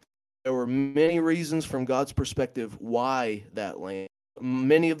land. There were many reasons from God's perspective why that land.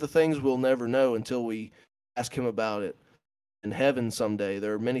 Many of the things we'll never know until we ask Him about it in heaven someday.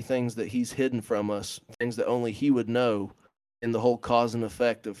 There are many things that He's hidden from us, things that only He would know in the whole cause and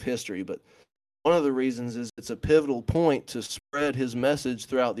effect of history. But one of the reasons is it's a pivotal point to spread His message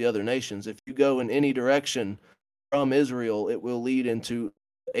throughout the other nations. If you go in any direction from Israel, it will lead into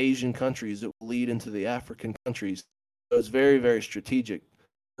Asian countries, it will lead into the African countries. So it's very, very strategic,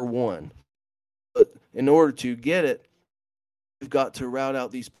 for one. But in order to get it, we've got to rout out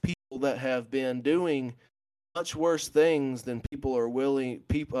these people that have been doing much worse things than people are willing.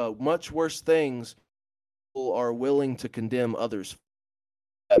 Much worse things people are willing to condemn others.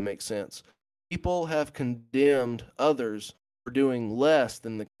 That makes sense. People have condemned others for doing less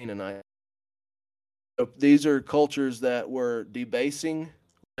than the Canaanites. So these are cultures that were debasing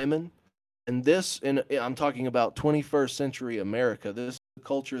women, and I'm talking about 21st century America. This is a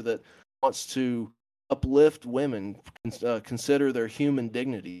culture that wants to uplift women, consider their human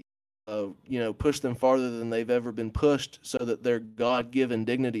dignity, push them farther than they've ever been pushed, so that their God-given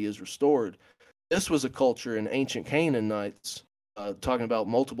dignity is restored. This was a culture in ancient Canaanites. Talking about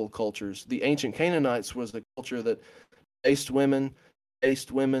multiple cultures, the ancient Canaanites was a culture that based women,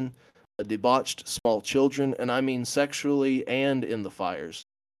 debauched small children, and I mean sexually and in the fires.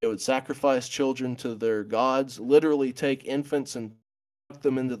 They would sacrifice children to their gods, literally take infants and tuck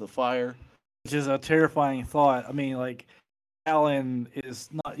them into the fire. Which is a terrifying thought. I mean, like, Alan is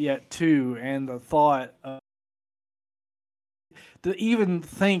not yet 2, and the thought to even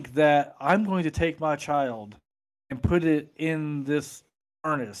think that I'm going to take my child and put it in this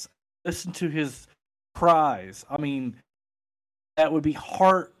furnace, listen to his cries. I mean, that would be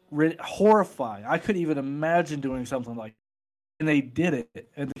horrifying. I couldn't even imagine doing something like that. And they did it,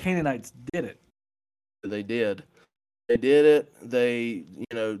 and the Canaanites did it. They did. They did it. They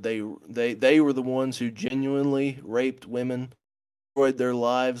were the ones who genuinely raped women, destroyed their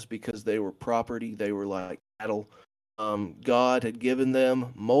lives because they were property. They were like cattle. God had given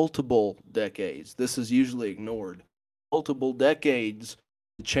them multiple decades. This is usually ignored. Multiple decades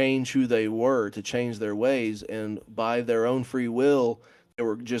to change who they were, to change their ways, and by their own free will, they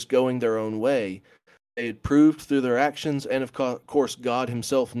were just going their own way. They had proved through their actions, and of course, God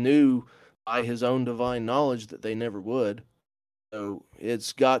Himself knew by His own divine knowledge that they never would. So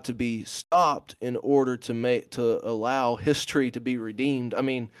it's got to be stopped in order to allow history to be redeemed. I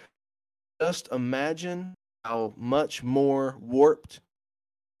mean, just imagine how much more warped,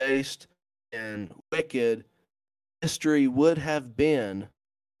 based, and wicked history would have been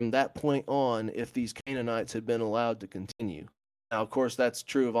from that point on if these Canaanites had been allowed to continue. Now, of course, that's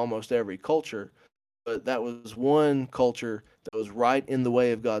true of almost every culture, but that was one culture that was right in the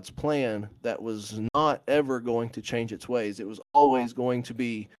way of God's plan, that was not ever going to change its ways. It was always going to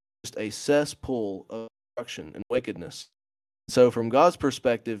be just a cesspool of destruction and wickedness. So from God's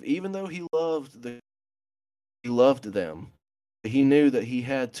perspective, even though He loved them, He knew that He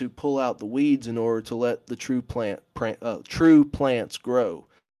had to pull out the weeds in order to let the true plants grow.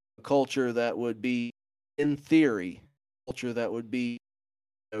 A culture that would be, in theory, a culture that would be,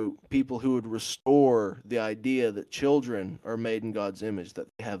 people who would restore the idea that children are made in God's image, that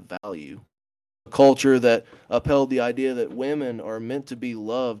they have value. A culture that upheld the idea that women are meant to be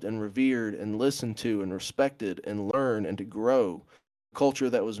loved and revered and listened to and respected and learn and to grow. A culture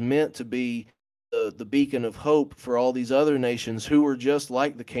that was meant to be the beacon of hope for all these other nations who were just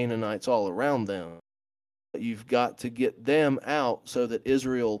like the Canaanites all around them. You've got to get them out so that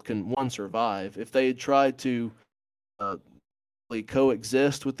Israel can, one, survive. If they had tried to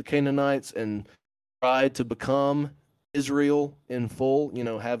coexist with the Canaanites and tried to become Israel in full,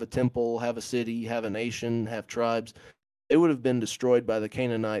 have a temple, have a city, have a nation, have tribes, they would have been destroyed by the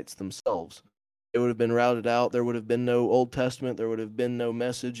Canaanites themselves. They would have been routed out. There would have been no Old Testament. There would have been no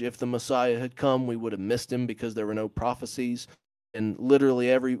message. If the Messiah had come, we would have missed Him because there were no prophecies. And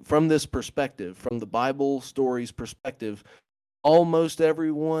literally from this perspective, from the Bible story's perspective, almost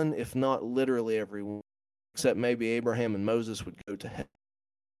everyone, if not literally everyone, except maybe Abraham and Moses, would go to hell.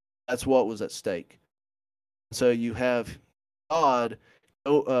 That's what was at stake. So you have God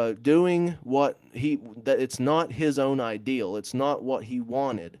doing that it's not His own ideal. It's not what He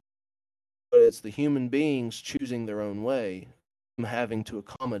wanted, but it's the human beings choosing their own way, having to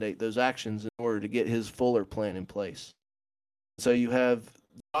accommodate those actions in order to get His fuller plan in place. So you have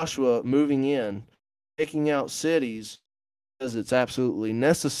Joshua moving in, picking out cities because it's absolutely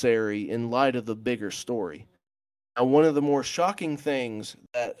necessary in light of the bigger story. Now, one of the more shocking things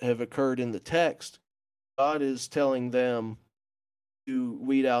that have occurred in the text, God is telling them to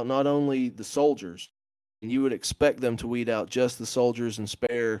weed out not only the soldiers, And you would expect them to weed out just the soldiers and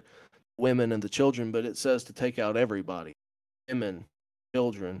spare women and the children, but it says to take out everybody, women,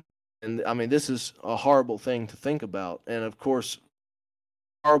 children. And I mean, this is a horrible thing to think about. And of course,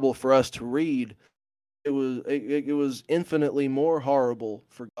 horrible for us to read. It was infinitely more horrible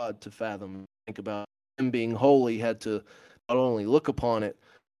for God to fathom. Think about him being holy, had to not only look upon it,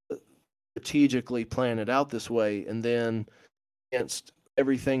 but strategically plan it out this way, and then against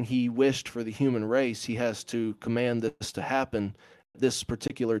everything he wished for the human race, he has to command this to happen at this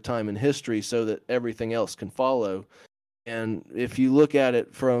particular time in history so that everything else can follow. And if you look at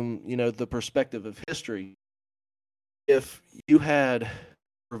it from, the perspective of history, if you had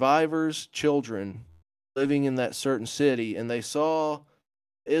survivors, children living in that certain city, and they saw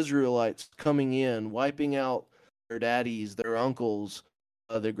Israelites coming in, wiping out their daddies, their uncles,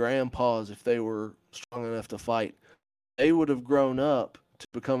 their grandpas, if they were strong enough to fight, they would have grown up to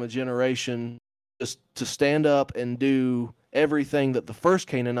become a generation just to stand up and do everything that the first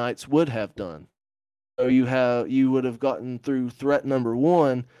Canaanites would have done. So you would have gotten through threat number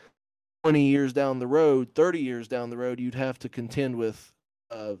one. 20 years down the road, 30 years down the road, you'd have to contend with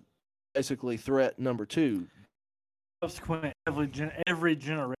basically threat number two. Subsequent every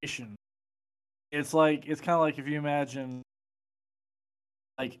generation. It's kind of like if you imagine,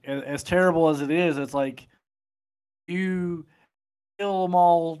 like as terrible as it is, it's like you kill them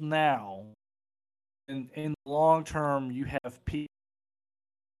all now, and in the long term you have peace.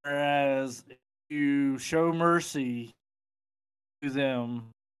 Whereas if you show mercy to them,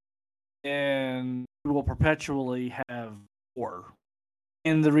 and you will perpetually have war.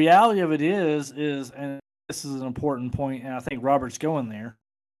 And the reality of it is, and this is an important point, and I think Robert's going there.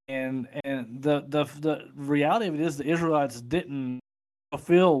 And the reality of it is, the Israelites didn't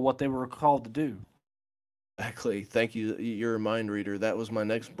fulfill what they were called to do. Exactly. Thank you. You're a mind reader. That was my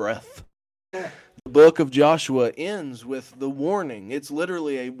next breath. The book of Joshua ends with the warning. It's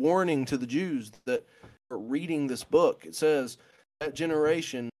literally a warning to the Jews that are reading this book. It says that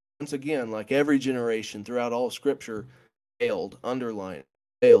generation, once again, like every generation throughout all Scripture, failed, underline,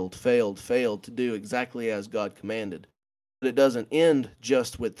 failed to do exactly as God commanded. But it doesn't end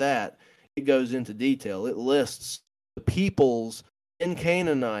just with that. It goes into detail. It lists the peoples in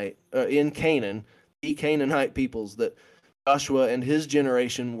Canaan, the Canaanite peoples that Joshua and his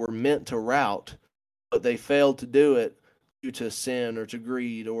generation were meant to rout, but they failed to do it due to sin or to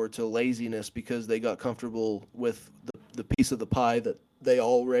greed or to laziness because they got comfortable with the piece of the pie that they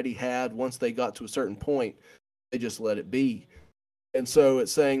already had. Once they got to a certain point, they just let it be. And so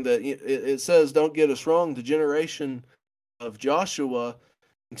it's saying that it says, don't get us wrong, the generation of Joshua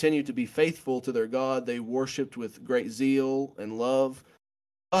continued to be faithful to their God. They worshiped with great zeal and love,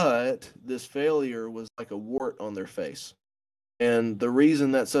 but this failure was like a wart on their face. And the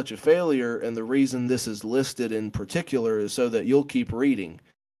reason that's such a failure, and the reason this is listed in particular, is so that you'll keep reading.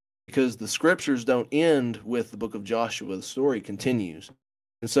 Because the scriptures don't end with the book of Joshua. The story continues.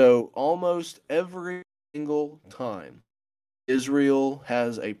 And so almost every single time Israel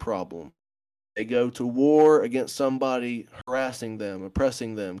has a problem, they go to war against somebody harassing them,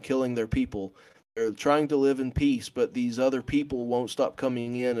 oppressing them, killing their people. They're trying to live in peace, but these other people won't stop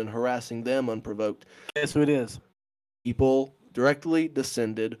coming in and harassing them unprovoked. Guess who it is? People directly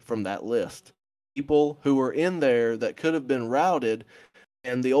descended from that list. People who were in there that could have been routed,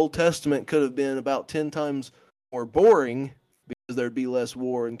 and the Old Testament could have been about 10 times more boring because there'd be less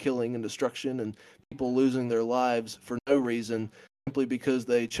war and killing and destruction and people losing their lives for no reason, simply because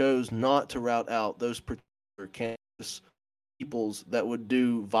they chose not to rout out those particular Kansas peoples that would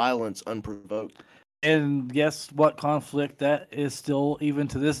do violence unprovoked. And guess what conflict that is still, even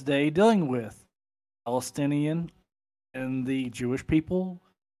to this day, dealing with? Palestinian and the Jewish people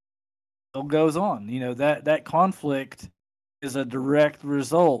still goes on. That conflict is a direct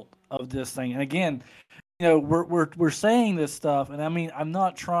result of this thing. And again, we're saying this stuff, and I mean, I'm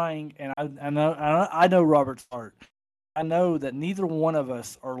not trying, and I know Robert's heart. I know that neither one of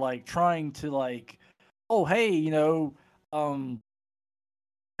us are like trying to like, oh hey,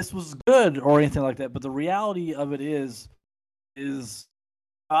 this was good or anything like that. But the reality of it is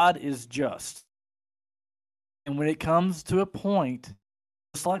God is just, and when it comes to a point,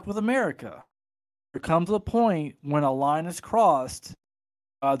 just like with America, there comes a point when a line is crossed.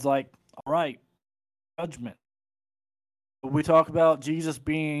 God's like, all right, judgment. We talk about Jesus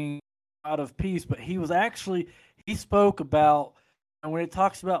being out of peace, but he spoke about, and when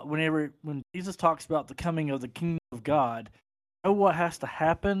Jesus talks about the coming of the kingdom of God, you know what has to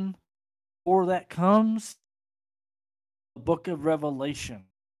happen before that comes? The book of Revelation.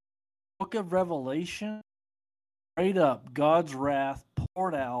 Book of Revelation, straight up, God's wrath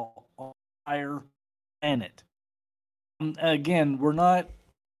poured out on fire planet. Again, we're not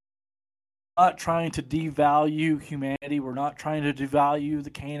trying to devalue humanity. We're not trying to devalue the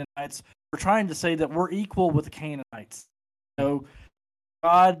Canaanites. We're trying to say that we're equal with the Canaanites.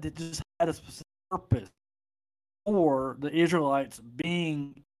 God just had a specific purpose for the Israelites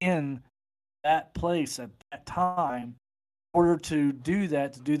being in that place at that time. In order to do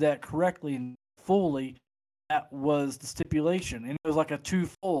that correctly and fully, that was the stipulation. And it was like a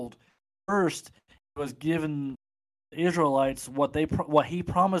twofold. First, it was given the Israelites what he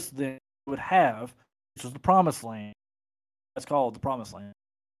promised them would have, which was the promised land. That's called the promised land.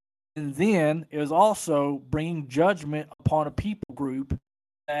 And then it was also bringing judgment upon a people group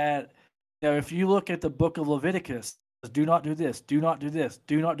that, if you look at the book of Leviticus, do not do this, do not do this,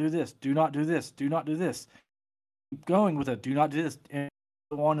 do not do this, do not do this, do not do this. Keep going with it, do not do this, and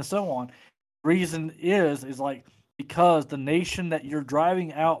so on and so on. Reason is like, because the nation that you're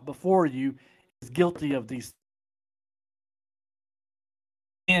driving out before you is guilty of these.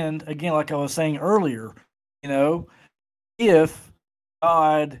 And again, like I was saying earlier, if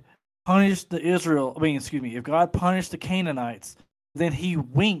God punished if God punished the Canaanites, then he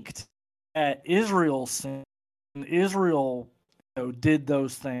winked at Israel's sin, and Israel did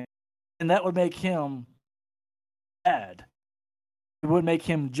those things, and that would make him bad. It would make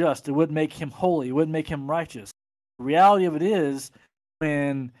him just. It would make him holy. It would make him righteous. The reality of it is,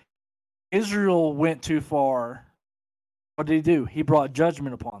 when Israel went too far, what did he do? He brought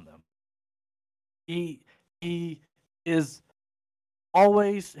judgment upon them. He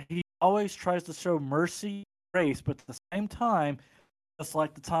always tries to show mercy and grace, but at the same time, just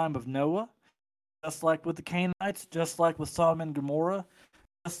like the time of Noah, just like with the Canaanites, just like with Sodom and Gomorrah,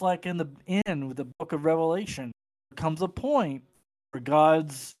 just like in the end with the book of Revelation, there comes a point where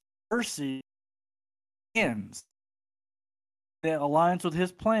God's mercy ends. That aligns with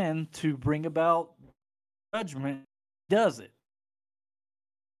his plan to bring about judgment. He does it.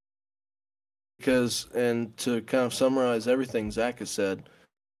 Because, and to kind of summarize everything Zach has said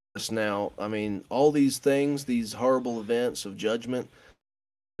just now, I mean, all these things, these horrible events of judgment,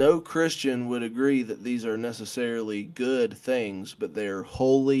 no Christian would agree that these are necessarily good things, but they're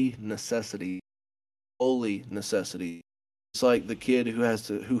holy necessity. Holy necessity. It's like the kid who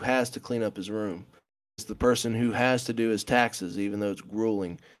has to clean up his room. It's the person who has to do his taxes, even though it's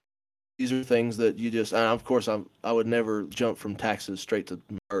grueling. These are things that you just, of course, I would never jump from taxes straight to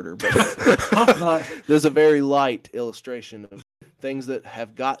murder, but there's a very light illustration of things that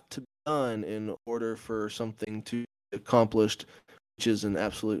have got to be done in order for something to be accomplished, which is an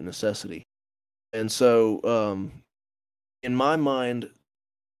absolute necessity. And so, in my mind,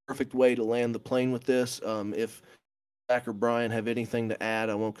 perfect way to land the plane with this, if Zach or Brian have anything to add,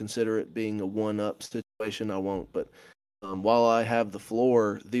 I won't consider it being a one-up situation. I won't, but while I have the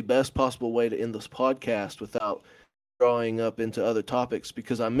floor, the best possible way to end this podcast without drawing up into other topics,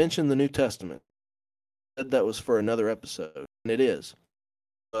 because I mentioned the New Testament. I said that was for another episode, and it is.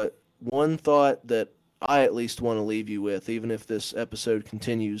 But one thought that I at least want to leave you with, even if this episode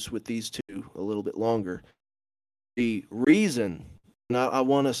continues with these two a little bit longer, the reason, and I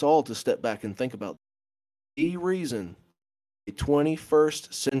want us all to step back and think about the reason a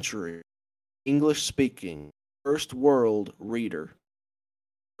 21st century English-speaking first world reader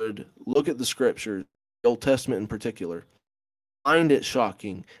would look at the scripture, the Old Testament in particular, find it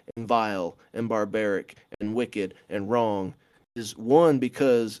shocking and vile and barbaric and wicked and wrong, is one,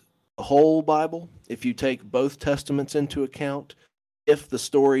 because the whole Bible, if you take both testaments into account, if the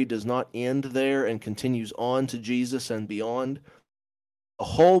story does not end there and continues on to Jesus and beyond, the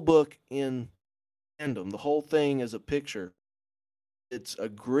whole book in tandem, the whole thing as a picture, it's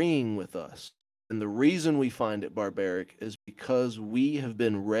agreeing with us. And the reason we find it barbaric is because we have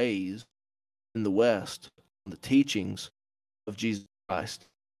been raised in the West on the teachings of Jesus Christ.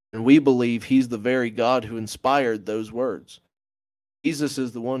 And we believe he's the very God who inspired those words. Jesus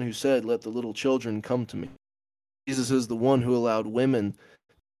is the one who said, "Let the little children come to me." Jesus is the one who allowed women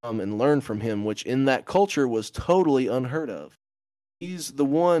to come and learn from him, which in that culture was totally unheard of. He's the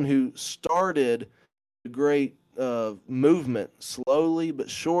one who started the great movement, slowly but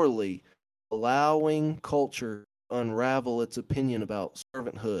surely, allowing culture to unravel its opinion about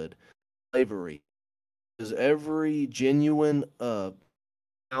servanthood, slavery. Because every genuine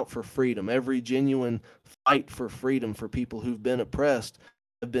out for freedom, every genuine fight for freedom for people who've been oppressed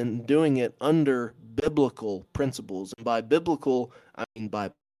have been doing it under biblical principles. And by biblical, I mean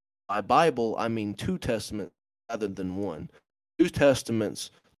by Bible, I mean two testaments rather than one. Two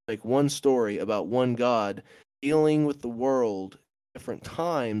testaments make one story about one God dealing with the world different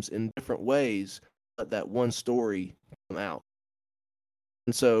times in different ways, let that one story come out.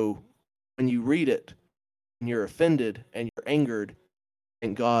 And so when you read it, and you're offended and you're angered,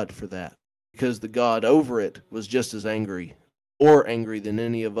 thank God for that. Because the God over it was just as angry, more angry than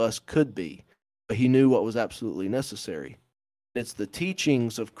any of us could be. But he knew what was absolutely necessary. It's the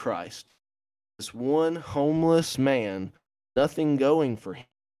teachings of Christ. This one homeless man, nothing going for him,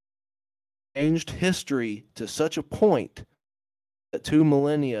 changed history to such a point that 2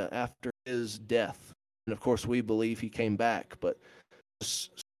 millennia after his death, and of course we believe he came back, but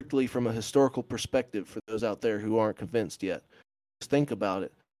strictly from a historical perspective for those out there who aren't convinced yet, just think about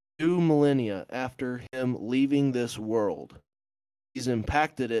it. 2 millennia after him leaving this world, he's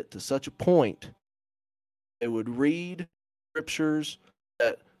impacted it to such a point they would read scriptures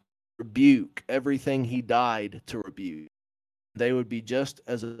that rebuke everything he died to rebuke. They would be just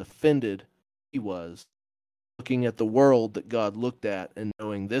as offended he was, looking at the world that God looked at and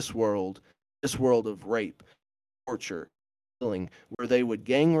knowing this world of rape, torture, killing, where they would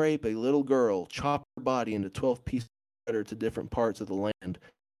gang rape a little girl, chop her body into 12 pieces, spread her to different parts of the land.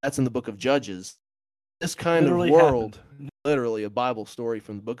 That's in the book of Judges. This kind Literally of world, happened. literally a Bible story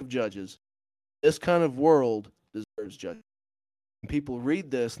from the book of Judges, this kind of world deserves judgment. And people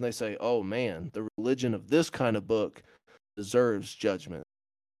read this and they say, oh man, the religion of this kind of book deserves judgment.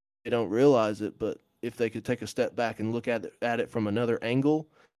 They don't realize it, but if they could take a step back and look at it from another angle,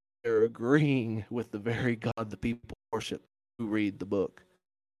 they're agreeing with the very God the people worship who read the book.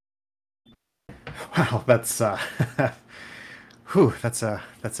 Wow, that's that's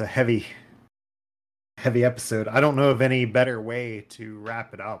a heavy episode. I don't know of any better way to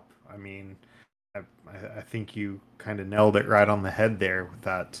wrap it up. I mean, I think you kind of nailed it right on the head there with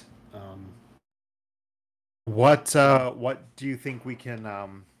that. What do you think we can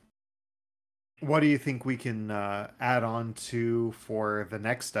add on to for the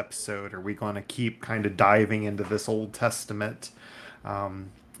next episode? Are we going to keep kind of diving into this Old Testament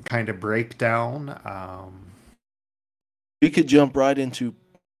kind of breakdown? We could jump right into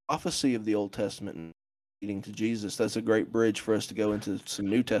prophecy of the Old Testament and leading to Jesus. That's a great bridge for us to go into some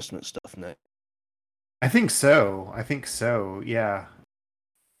New Testament stuff next. I think so. Yeah.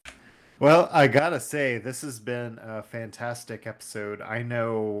 Well, I gotta say, this has been a fantastic episode. I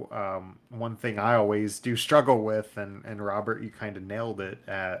know one thing I always do struggle with, and Robert, you kind of nailed it,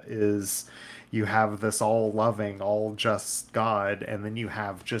 is you have this all loving, all just God, and then you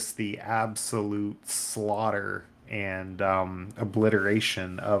have just the absolute slaughter and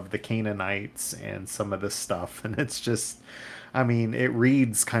obliteration of the Canaanites and some of this stuff. And it's just, I mean, it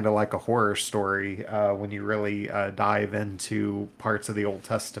reads kind of like a horror story when you really dive into parts of the Old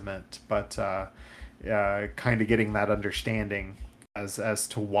Testament, but kind of getting that understanding as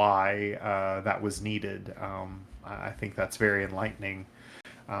to why that was needed. I think that's very enlightening.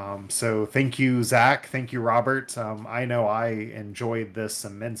 So thank you, Zach. Thank you, Robert. I know I enjoyed this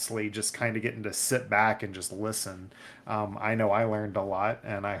immensely, just kind of getting to sit back and just listen. I know I learned a lot,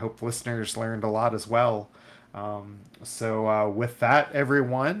 and I hope listeners learned a lot as well. So with that,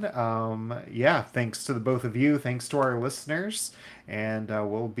 everyone, yeah, thanks to the both of you. Thanks to our listeners. And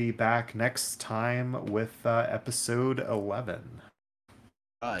we'll be back next time with episode 11.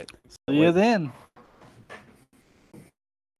 All right. See you then.